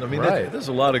fun. I mean, there's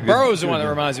a lot of good. Burrows is the one that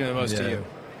reminds me the most of you.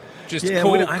 Just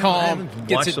cool, calm, gets it done. I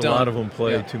haven't watched a lot of them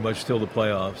play too much till the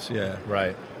playoffs. Yeah,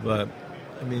 right. But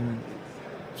I mean,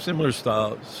 similar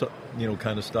style,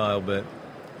 kind of style, but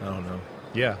I don't know.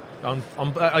 Yeah.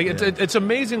 It's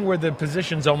amazing where the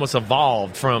positions almost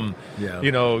evolved from,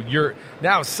 your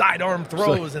now sidearm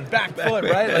throws and back foot,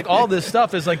 right? Like all this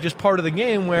stuff is like just part of the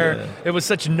game where it was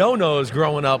such no-nos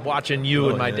growing up watching you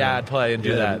and my dad play and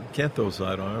do that. Can't throw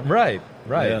sidearm. Right.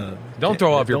 Yeah. Don't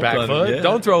throw off your back foot.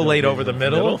 Don't throw late over the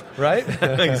middle. Right?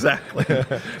 Exactly.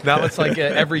 Now it's like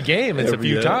every game. It's a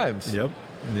few times. Yep.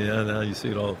 Yeah, now you see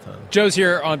it all the time. Joe's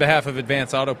here on behalf of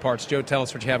Advanced Auto Parts. Joe, tell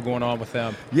us what you have going on with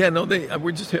them. Yeah, no,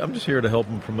 I'm just here to help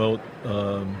them promote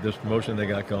this promotion they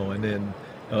got going, and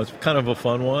it's kind of a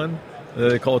fun one.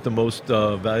 They call it the most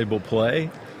valuable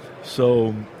play.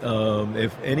 So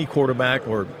if any quarterback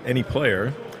or any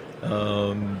player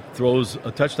throws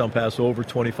a touchdown pass over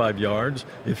 25 yards,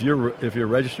 if you're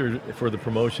registered for the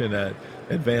promotion at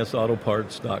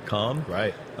advancedautoparts.com,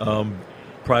 right.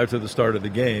 Prior to the start of the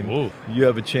game, you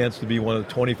have a chance to be one of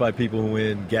the 25 people who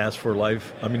win gas for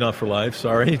life. I mean, not for life,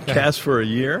 sorry. Gas for a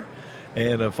year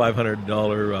and a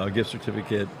 $500 gift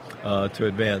certificate to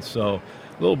Advance. So a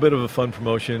little bit of a fun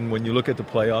promotion. When you look at the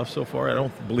playoffs so far, I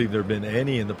don't believe there have been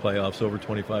any in the playoffs over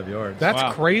 25 yards.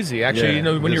 That's crazy. Actually,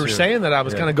 when you were saying that, I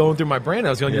was kind of going through my brain. I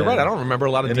was going, you're right, I don't remember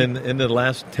a lot of in the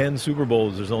last 10 Super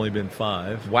Bowls, there's only been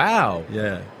 5. Wow.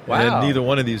 Yeah. Wow. And neither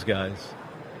one of these guys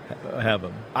have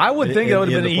them. I would think that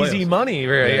would have been easy money.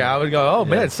 I would go,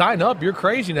 man, sign up. You're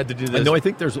crazy not to do this. No, I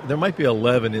think there might be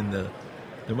 11 in the.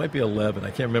 There might be 11.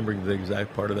 I can't remember the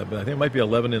exact part of that, but I think there might be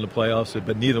 11 in the playoffs.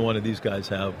 But neither one of these guys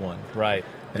have one. Right.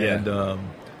 And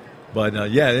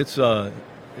it's a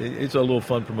little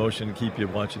fun promotion to keep you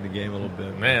watching the game a little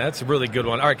bit. Man, that's a really good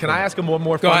one. All right, can I ask him one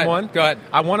more fun one? Go ahead.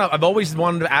 I've always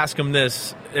wanted to ask him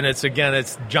this, and it's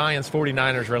Giants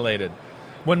 49ers related.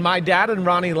 When my dad and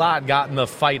Ronnie Lott got in the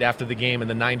fight after the game in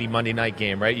the 90 Monday night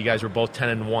game, right? You guys were both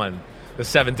 10-1. The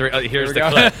 7-3. Here's the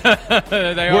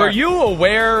clip. Were you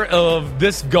aware of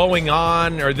this going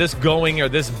on, or this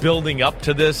building up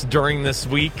to this during this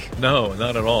week? No,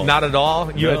 not at all. Not at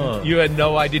all? You had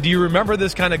no idea. Do you remember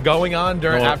this kind of going on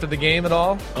after the game at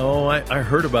all? Oh, I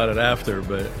heard about it after,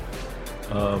 but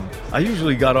I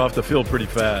usually got off the field pretty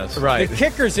fast. Right. The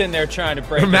kicker's in there trying to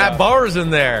break Matt Barr's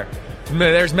in there.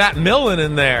 There's Matt Millen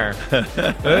in there.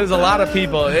 There's a lot of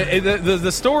people.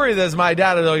 The story that my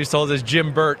dad had always told is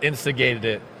Jim Burt instigated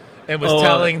it and was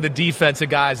telling the defensive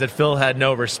guys that Phil had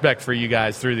no respect for you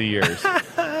guys through the years.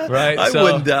 Right? I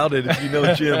wouldn't doubt it if you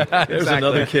know Jim. There's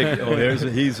another kick. Oh,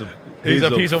 he's a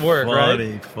piece of work,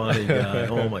 funny guy.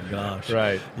 Oh, my gosh.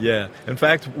 Right. Yeah. In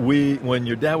fact, when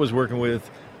your dad was working with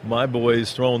my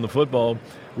boys throwing the football,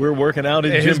 we were working out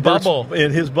in his bubble.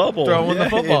 In his bubble. Throwing the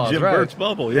football. In Jim Burt's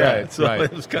bubble, yeah. Right, so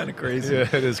it was kind of crazy. Yeah,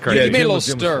 it is crazy. You made a little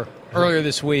stir earlier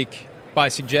this week by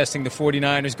suggesting the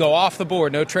 49ers go off the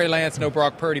board. No Trey Lance, no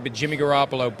Brock Purdy, but Jimmy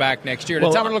Garoppolo back next year.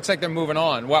 Well, it looks like they're moving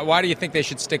on. Why do you think they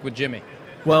should stick with Jimmy?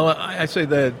 Well, I say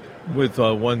that with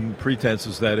one pretense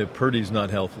is that if Purdy's not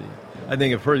healthy. I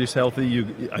think if Purdy's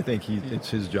healthy, I think it's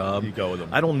his job. You go with him.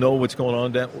 I don't know what's going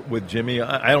on with Jimmy.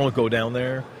 I don't go down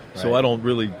there, so I don't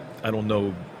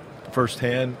know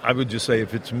firsthand. I would just say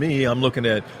if it's me, I'm looking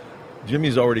at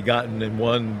Jimmy's already gotten and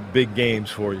won big games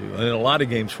for you, and a lot of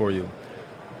games for you.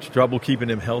 It's trouble keeping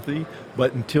him healthy,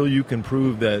 but until you can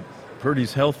prove that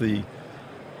Purdy's healthy,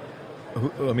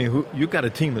 you got a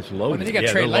team that's loaded. Well, then you got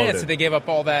Trey Lance that they gave up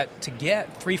all that to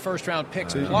get 3 first-round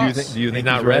picks plus. Do you think he's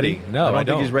not ready? No, I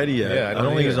don't think he's ready yet. Yeah, I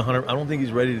don't think he's 100. I don't think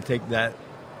he's ready to take that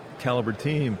caliber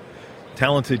team.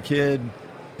 Talented kid,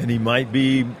 and he might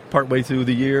be partway through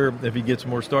the year if he gets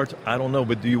more starts. I don't know,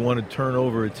 but do you want to turn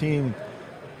over a team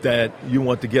that you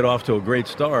want to get off to a great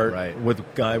start with a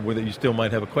guy that you still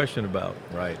might have a question about?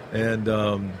 Right.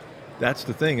 And that's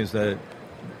the thing is that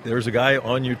there's a guy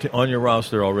on your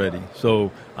roster already.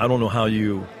 So I don't know how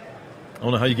you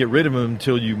get rid of him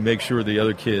until you make sure the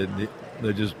other kid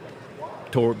that just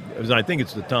tore. I think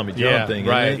it's the Tommy John thing.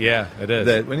 Right. Isn't it? Yeah, it is.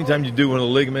 That anytime you do a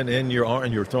ligament in your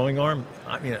arm, your throwing arm.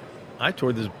 I mean, I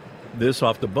tore this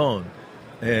off the bone,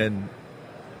 and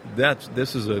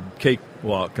this is a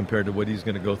cakewalk compared to what he's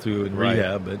going to go through in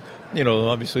rehab. But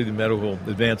obviously the medical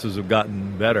advances have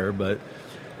gotten better. But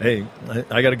hey,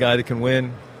 I got a guy that can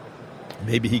win.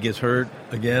 Maybe he gets hurt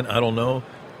again. I don't know.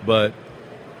 But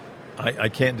I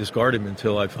can't discard him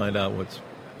until I find out what's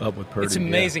up with Purdy. It's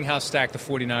amazing how stacked the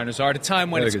 49ers are. At a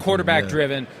time when it's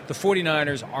quarterback-driven, the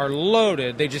 49ers are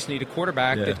loaded. They just need a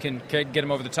quarterback that can get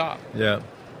them over the top. Yeah.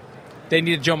 They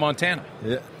needed Joe Montana.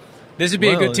 Yeah. This would be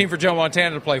a good team for Joe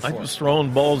Montana to play for. I was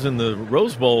throwing balls in the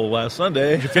Rose Bowl last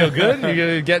Sunday. Did you feel good?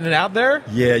 You getting it out there?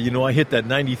 Yeah, I hit that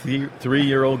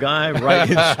 93-year-old guy right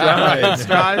in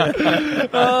stride.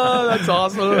 Oh, that's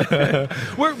awesome.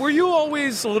 Were you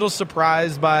always a little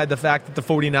surprised by the fact that the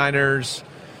 49ers,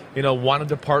 wanted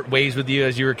to part ways with you,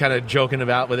 as you were kind of joking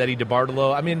about with Eddie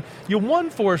DeBartolo? I mean, you won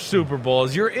 4 Super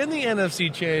Bowls. You're in the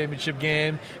NFC Championship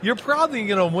game. You're probably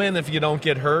going to win if you don't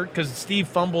get hurt because Steve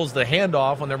fumbles the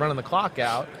handoff when they're running the clock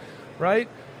out, right?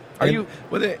 And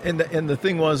the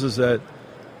thing is that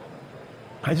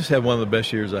I just had one of the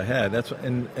best years I had.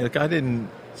 I didn't.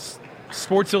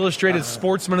 Sports Illustrated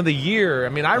Sportsman of the Year. I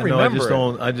mean, I remember.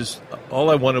 All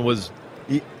I wanted was.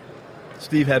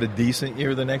 Steve had a decent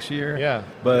year the next year. Yeah.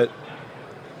 But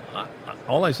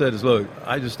all I said is, look,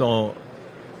 I just don't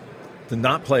 – to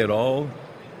not play at all,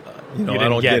 I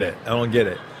don't get it. I don't get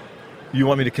it. You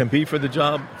want me to compete for the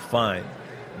job? Fine.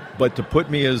 But to put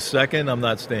me as second, I'm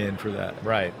not staying for that.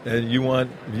 Right. And if you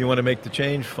want to make the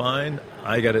change, fine.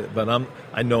 I got it. But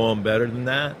I know I'm better than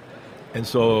that. And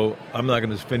so I'm not going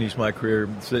to finish my career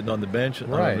sitting on the bench.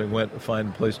 Right. I'm going to went to find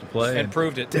a place to play. And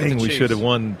proved it. Dang, we should have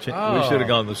won. We should have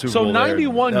gone to the Super Bowl. So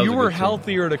 91, you were team.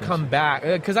 Healthier to come back.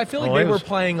 Because I feel like they were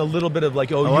playing a little bit of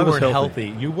you weren't healthy.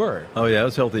 You were. Oh, yeah, I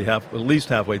was healthy at least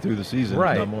halfway through the season,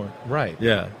 right. if not more. Right.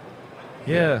 Yeah.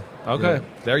 Yeah. Okay. Yeah.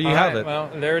 There you have it. Well,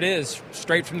 there it is.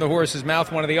 Straight from the horse's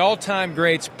mouth. One of the all-time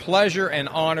greats. Pleasure and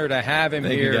honor to have him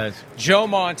Thank here. You guys. Joe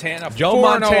Montana. Joe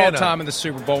Montana. all-time in the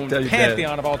Super Bowl.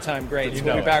 Pantheon of all-time greats.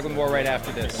 We'll be back with more right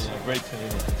after this. Great team.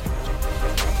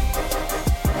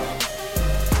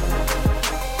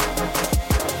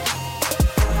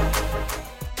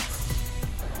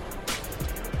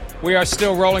 We are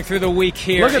still rolling through the week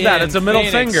here. Look at that. It's a middle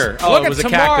finger. Oh, look it was at a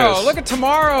tomorrow. cactus. Look at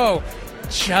tomorrow.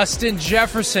 Justin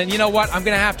Jefferson. You know what? I'm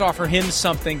going to have to offer him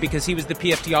something because he was the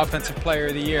PFT Offensive Player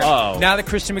of the Year. Oh. Now that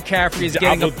Christian McCaffrey is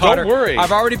getting a putter. Don't worry.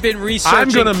 I've already been researching I'm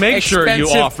going to make sure you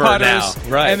offer putters. now.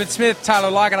 Right. Emmett Smith,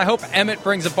 Tyler Lockett. I hope Emmett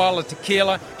brings a bottle of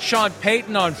tequila. Sean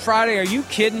Payton on Friday. Are you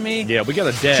kidding me? Yeah, we got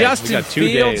a day. Justin we got 2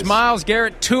 Fields, days. Myles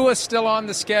Garrett, Tua still on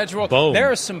the schedule. Boom. There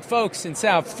are some folks in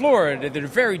South Florida that are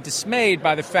very dismayed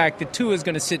by the fact that Tua is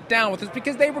going to sit down with us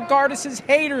because they regard us as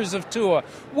haters of Tua.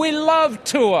 We love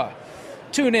Tua.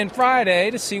 Tune in Friday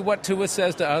to see what Tua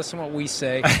says to us and what we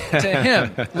say to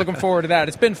him. Looking forward to that.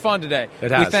 It's been fun today. We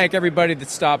thank everybody that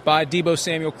stopped by. Debo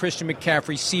Samuel, Christian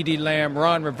McCaffrey, CeeDee Lamb,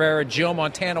 Ron Rivera, Joe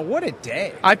Montana. What a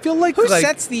day. I feel like Who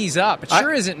sets these up? It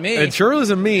sure isn't me. It sure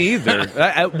isn't me either.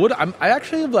 I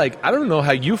actually I don't know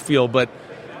how you feel, but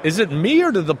is it me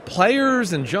or do the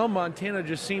players and Joe Montana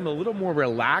just seem a little more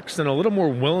relaxed and a little more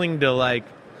willing to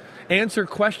answer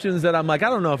questions that I'm I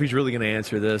don't know if he's really going to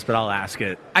answer this, but I'll ask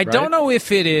it. I don't know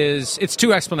if it is. It's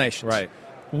 2 explanations. Right.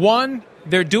 One,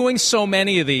 they're doing so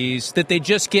many of these that they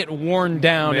just get worn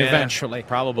down eventually.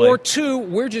 Probably. Or 2,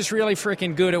 we're just really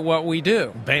freaking good at what we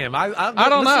do. Bam. I don't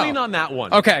know. Let's lean on that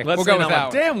one. Okay, Let's we'll go with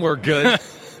that that one. Damn, we're good.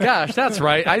 Gosh, that's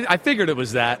right. I figured it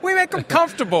was that. We make them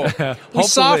comfortable. We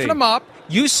soften them up.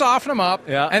 You soften them up,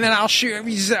 and then I'll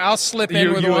slip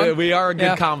in with one. We are a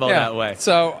good combo that way.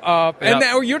 So, and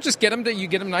then, or you'll just get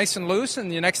them nice and loose,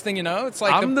 and the next thing you know, it's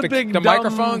like the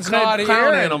microphone's not here.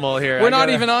 Animal here. We're not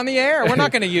even on the air. We're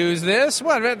not going to use this.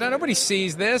 Well, nobody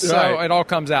sees this, so it all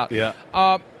comes out. Yeah.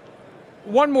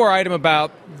 One more item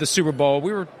about the Super Bowl.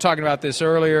 We were talking about this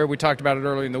earlier. We talked about it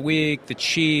earlier in the week. The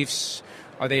Chiefs,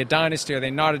 are they a dynasty? Are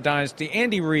they not a dynasty?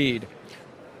 Andy Reid.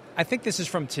 I think this is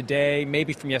from today,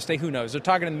 maybe from yesterday. Who knows? They're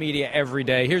talking to the media every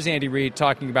day. Here's Andy Reid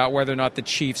talking about whether or not the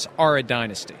Chiefs are a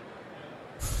dynasty.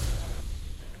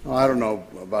 Well, I don't know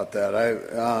about that.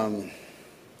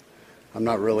 I'm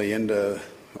not really into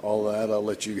all that. I'll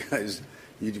let you guys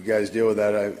deal with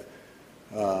that.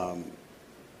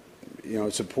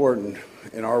 It's important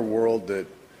in our world that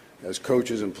as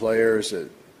coaches and players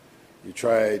that you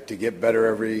try to get better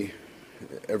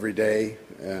every day,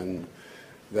 and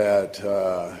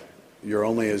that you're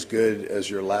only as good as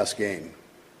your last game,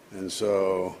 and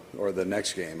so, or the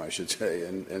next game, I should say,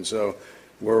 and so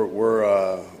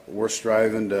we're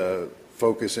striving to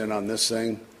focus in on this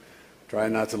thing, try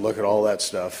not to look at all that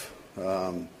stuff.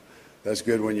 That's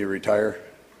good when you retire.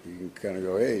 You can kind of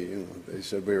go, hey, they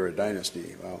said we were a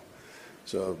dynasty. Well,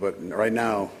 so, but right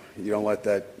now you don't let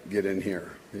that get in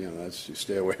here. You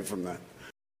stay away from that.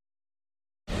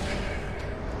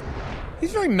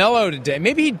 He's very mellow today.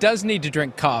 Maybe he does need to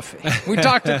drink coffee. We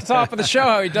talked at the top of the show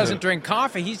how he doesn't drink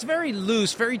coffee. He's very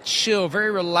loose, very chill,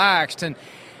 very relaxed, and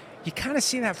you kind of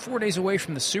see that 4 days away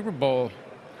from the Super Bowl.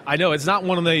 I know. It's not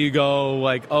one of the you go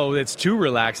like, oh, it's too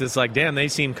relaxed. It's like, damn, they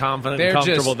seem confident and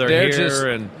comfortable. They're here.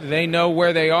 And they know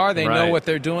where they are. They know what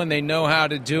they're doing. They know how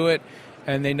to do it,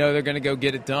 and they know they're going to go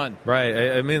get it done.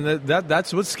 Right. I mean,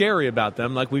 that's what's scary about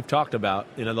them, like we've talked about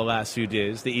the last few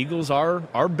days. The Eagles are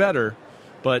better,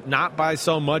 but not by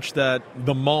so much that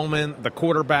the moment, the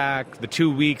quarterback, the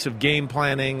 2 weeks of game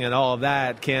planning and all of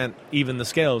that can't even the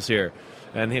scales here.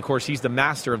 And, of course, he's the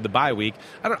master of the bye week.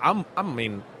 I don't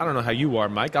know how you are,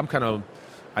 Mike. I'm kind of,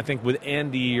 I think with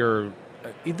Andy, they're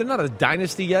not a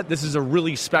dynasty yet. This is a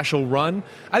really special run.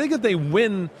 I think if they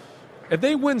win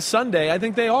Sunday, I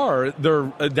think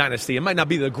they're a dynasty. It might not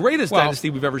be the greatest dynasty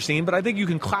we've ever seen, but I think you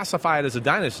can classify it as a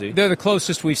dynasty. They're the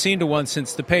closest we've seen to one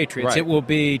since the Patriots. Right. It will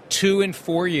be 2 in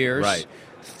 4 years, right.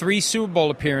 3 Super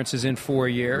Bowl appearances in 4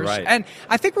 years. Right. And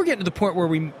I think we're getting to the point where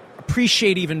we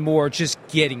appreciate even more just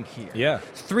getting here. Yeah.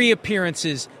 3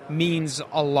 appearances means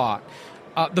a lot.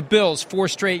 The Bills, 4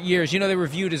 straight years. They were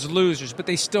viewed as losers, but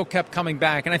they still kept coming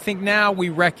back. And I think now we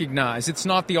recognize it's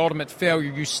not the ultimate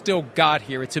failure. You still got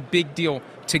here. It's a big deal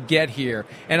to get here.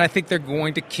 And I think they're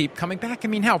going to keep coming back. I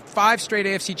mean, 5 straight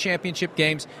AFC championship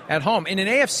games at home in an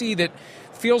AFC that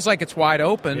feels like it's wide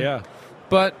open. Yeah.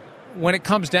 But when it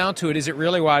comes down to it, is it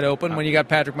really wide open when you got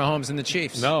Patrick Mahomes and the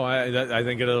Chiefs? No, I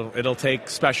think it'll take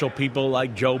special people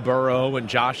like Joe Burrow and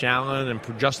Josh Allen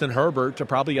and Justin Herbert to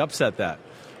probably upset that.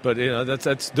 But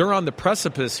they're on the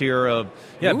precipice here of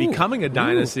becoming a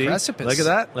dynasty. Precipice. Look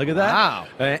at that. Wow.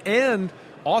 And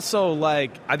also, I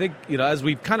think as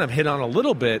we've kind of hit on a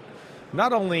little bit,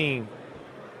 not only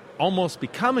almost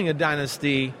becoming a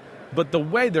dynasty, but the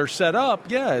way they're set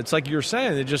up, it's like you're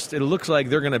saying, it looks like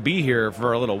they're going to be here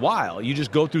for a little while. You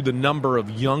just go through the number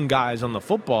of young guys on the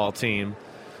football team,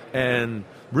 and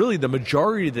really the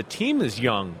majority of the team is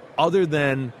young, other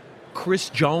than Chris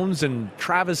Jones and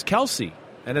Travis Kelce.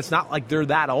 And it's not like they're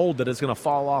that old that it's going to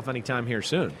fall off anytime here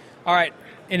soon. All right.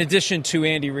 In addition to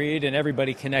Andy Reid and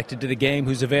everybody connected to the game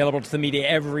who's available to the media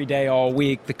every day all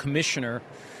week, the commissioner,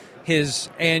 his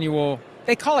annual,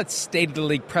 they call it State of the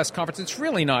League press conference. It's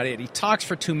really not it. He talks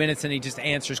for 2 minutes and he just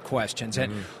answers questions.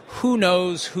 And who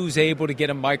knows who's able to get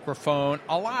a microphone.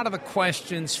 A lot of the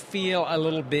questions feel a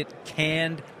little bit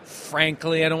canned,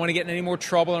 frankly. I don't want to get in any more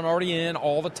trouble. I'm already in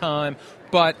all the time.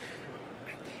 But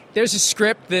there's a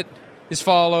script that is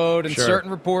followed, and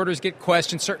certain reporters get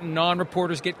questions, certain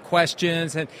non-reporters get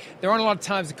questions, and there aren't a lot of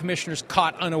times the commissioner's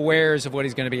caught unawares of what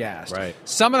he's going to be asked. Right.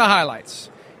 Some of the highlights.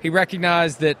 He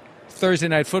recognized that Thursday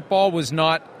Night Football was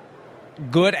not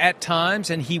good at times,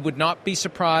 and he would not be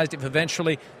surprised if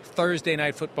eventually Thursday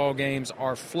Night Football games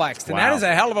are flexed. And that is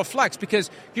a hell of a flex because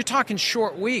you're talking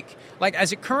short week. Like,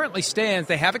 as it currently stands,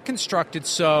 they have it constructed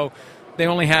so they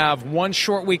only have 1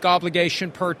 short week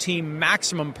obligation per team,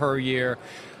 maximum per year.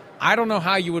 I don't know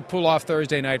how you would pull off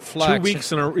Thursday Night Flex. 2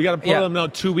 weeks you got to pull them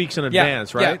out 2 weeks in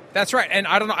advance, right? Yeah, that's right. And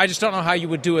I just don't know how you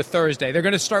would do a Thursday. They're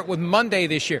going to start with Monday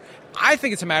this year. I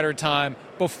think it's a matter of time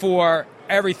before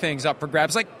everything's up for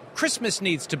grabs. Like Christmas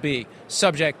needs to be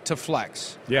subject to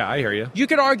flex. Yeah, I hear you. You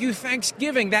could argue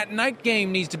Thanksgiving, that night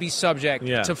game needs to be subject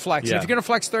to flex. Yeah. If you're going to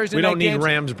flex Thursday we night don't need games,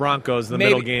 Rams-Broncos, the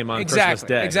middle game on Christmas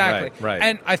Day. Exactly. Right.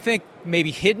 And I think maybe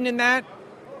hidden in that,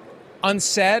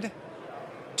 unsaid,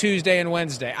 Tuesday and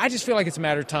Wednesday. I just feel like it's a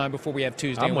matter of time before we have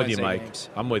Tuesday and Wednesday Mike. games.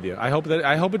 I'm with you. I hope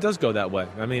it does go that way.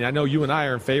 I mean, I know you and I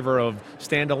are in favor of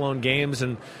standalone games,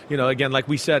 and again, like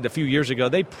we said a few years ago,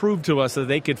 they proved to us that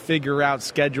they could figure out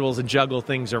schedules and juggle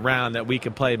things around, that we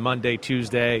could play Monday,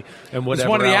 Tuesday, and whatever. It's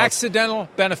one of the else. Accidental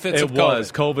benefits of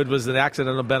COVID. COVID was an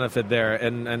accidental benefit there,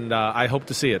 and I hope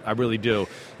to see it. I really do.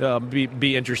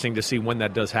 Be interesting to see when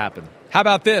that does happen. How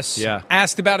about this? Yeah.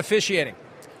 Asked about officiating.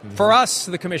 For us,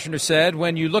 the commissioner said,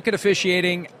 when you look at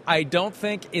officiating, I don't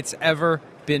think it's ever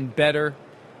been better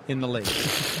in the league.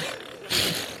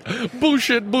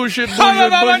 Bullshit. No.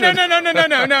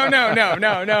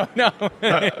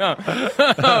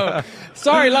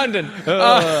 Sorry, London.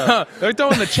 They're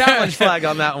throwing the challenge flag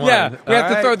on that one. Yeah, we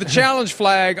have to throw the challenge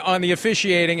flag on the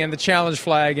officiating and the challenge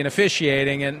flag in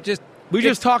officiating, and just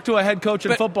talked to a head coach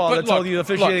in football that told you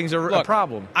officiating's a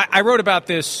problem. I wrote about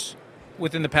this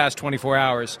within the past 24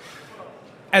 hours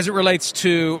as it relates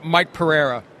to Mike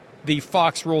Pereira, the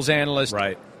Fox Rules analyst,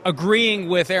 agreeing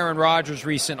with Aaron Rodgers'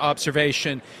 recent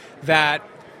observation that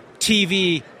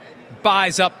TV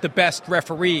buys up the best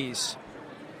referees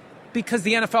because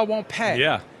the NFL won't pay.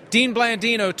 Yeah. Dean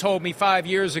Blandino told me 5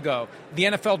 years ago the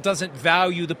NFL doesn't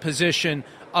value the position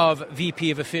of VP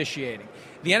of officiating.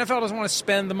 The NFL doesn't want to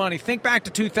spend the money. Think back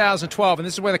to 2012, and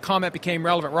this is where the comment became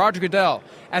relevant. Roger Goodell,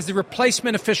 as the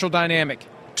replacement official dynamic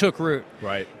took root.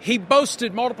 Right. He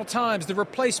boasted multiple times the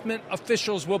replacement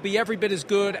officials will be every bit as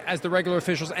good as the regular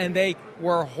officials, and they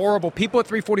were horrible. People at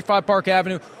 345 Park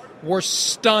Avenue were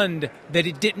stunned that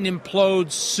it didn't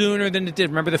implode sooner than it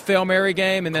did. Remember the Fail Mary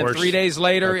game? And then 3 days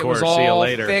later, it was all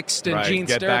fixed, and Gene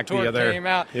Steratore came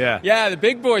out. Yeah, the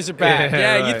big boys are back.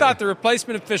 Yeah, You thought the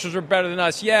replacement officials were better than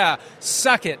us. Yeah,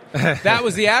 suck it. That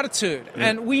was the attitude.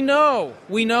 And we know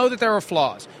that there are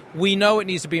flaws. We know it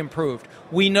needs to be improved.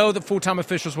 We know that full-time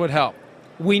officials would help.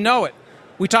 We know it.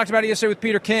 We talked about it yesterday with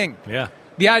Peter King. Yeah.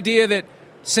 The idea that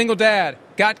single dad,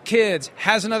 got kids,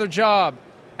 has another job,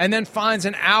 and then finds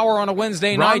an hour on a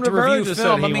Wednesday night to review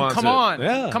film. I mean, come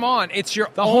on. It's your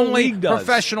only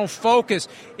professional focus.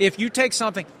 If you take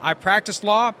something, I practiced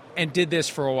law and did this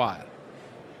for a while.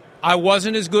 I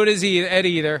wasn't as good as at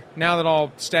either. Now that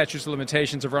all statutes of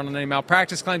limitations have run on any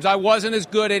malpractice claims, I wasn't as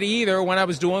good at either when I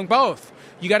was doing both.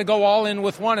 You got to go all in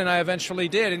with one, and I eventually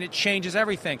did, and it changes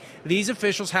everything. These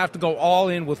officials have to go all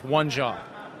in with one job.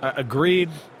 Agreed.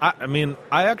 I mean,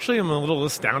 I actually am a little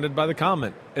astounded by the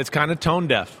comment. It's kind of tone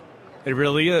deaf. It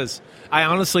really is. I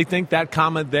honestly think that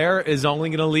comment there is only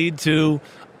going to lead to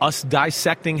us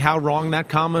dissecting how wrong that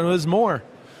comment was more.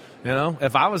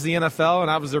 If I was the NFL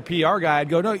and I was their PR guy, I'd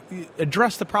go, no,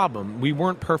 address the problem. We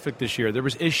weren't perfect this year. There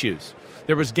was issues.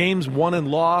 There was games won and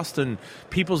lost, and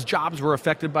people's jobs were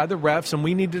affected by the refs, and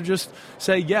we need to just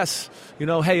say, yes,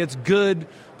 hey, it's good,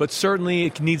 but certainly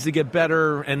it needs to get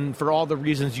better, and for all the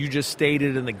reasons you just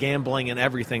stated and the gambling and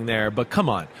everything there. But come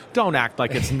on, don't act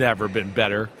like it's never been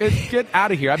better. Get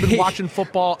out of here. I've been watching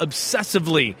football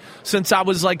obsessively since I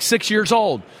was like 6 years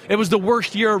old. It was the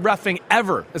worst year of reffing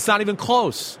ever. It's not even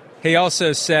close. He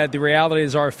also said the reality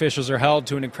is our officials are held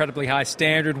to an incredibly high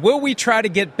standard. Will we try to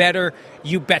get better?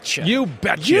 You betcha. You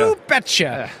betcha. You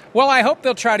betcha. Well, I hope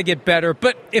they'll try to get better,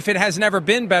 but if it has never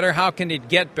been better, how can it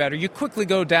get better? You quickly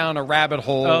go down a rabbit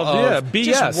hole of BS.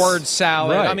 Just word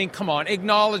salad. Right. I mean, come on.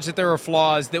 Acknowledge that there are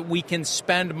flaws that we can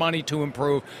spend money to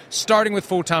improve, starting with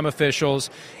full-time officials,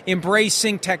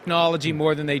 embracing technology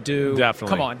more than they do. Definitely.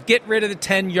 Come on. Get rid of the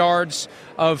 10 yards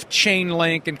of chain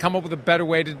link and come up with a better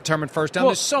way to determine first down.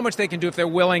 There's so much they can do if they're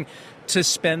willing to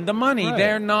spend the money. Right.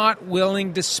 They're not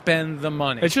willing to spend the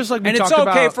money. It's just like and it's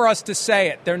okay for us to say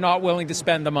it. They're not willing to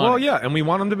spend the money. Well, yeah, and we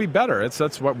want them to be better.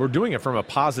 That's what we're doing it from a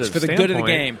positive standpoint. It's for the good of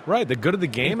the game. Right, the good of the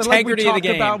game. Integrity and like we of the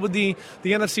game. talked about with the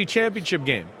NFC Championship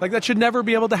game. Like, that should never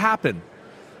be able to happen.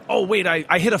 Oh, wait,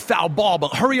 I hit a foul ball,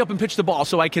 but hurry up and pitch the ball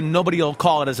so nobody will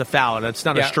call it as a foul, and it's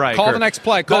not a strike. Call the next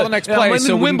play. Call the next play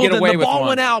so we can get away with one. The ball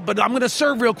went out, but I'm going to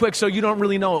serve real quick so you don't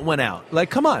really know it went out. Like,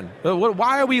 come on.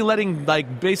 Why are we letting,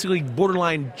 basically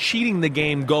borderline cheating the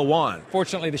game go on?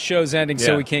 Fortunately, the show's ending,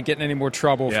 so we can't get in any more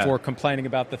trouble for complaining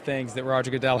about the things that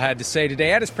Roger Goodell had to say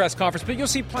today at his press conference, but you'll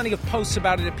see plenty of posts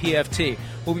about it at PFT.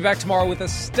 We'll be back tomorrow with a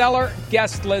stellar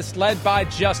guest list led by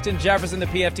Justin Jefferson, the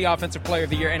PFT Offensive Player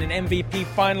of the Year, and an MVP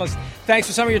finalist. Thanks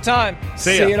for some of your time.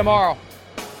 See ya. See you tomorrow.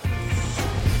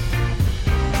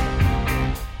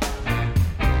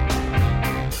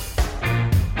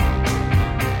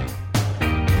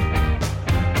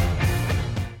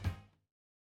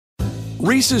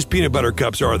 Reese's Peanut Butter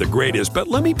Cups are the greatest, but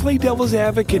let me play devil's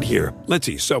advocate here. Let's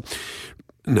see. So,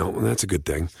 no, that's a good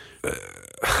thing.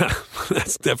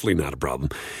 That's definitely not a problem.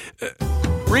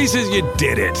 Reese's, you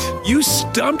did it. You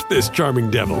stumped this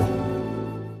charming devil.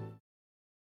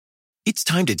 It's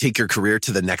time to take your career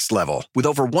to the next level. With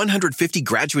over 150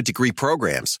 graduate degree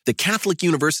programs, the Catholic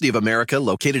University of America,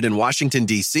 located in Washington,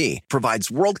 D.C.,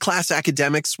 provides world-class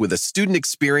academics with a student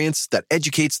experience that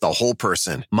educates the whole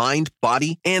person, mind,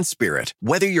 body, and spirit.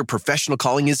 Whether your professional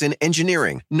calling is in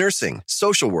engineering, nursing,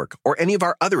 social work, or any of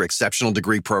our other exceptional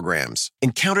degree programs,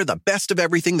 encounter the best of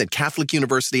everything that Catholic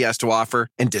University has to offer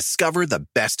and discover the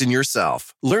best in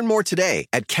yourself. Learn more today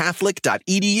at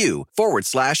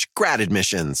catholic.edu/grad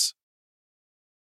admissions.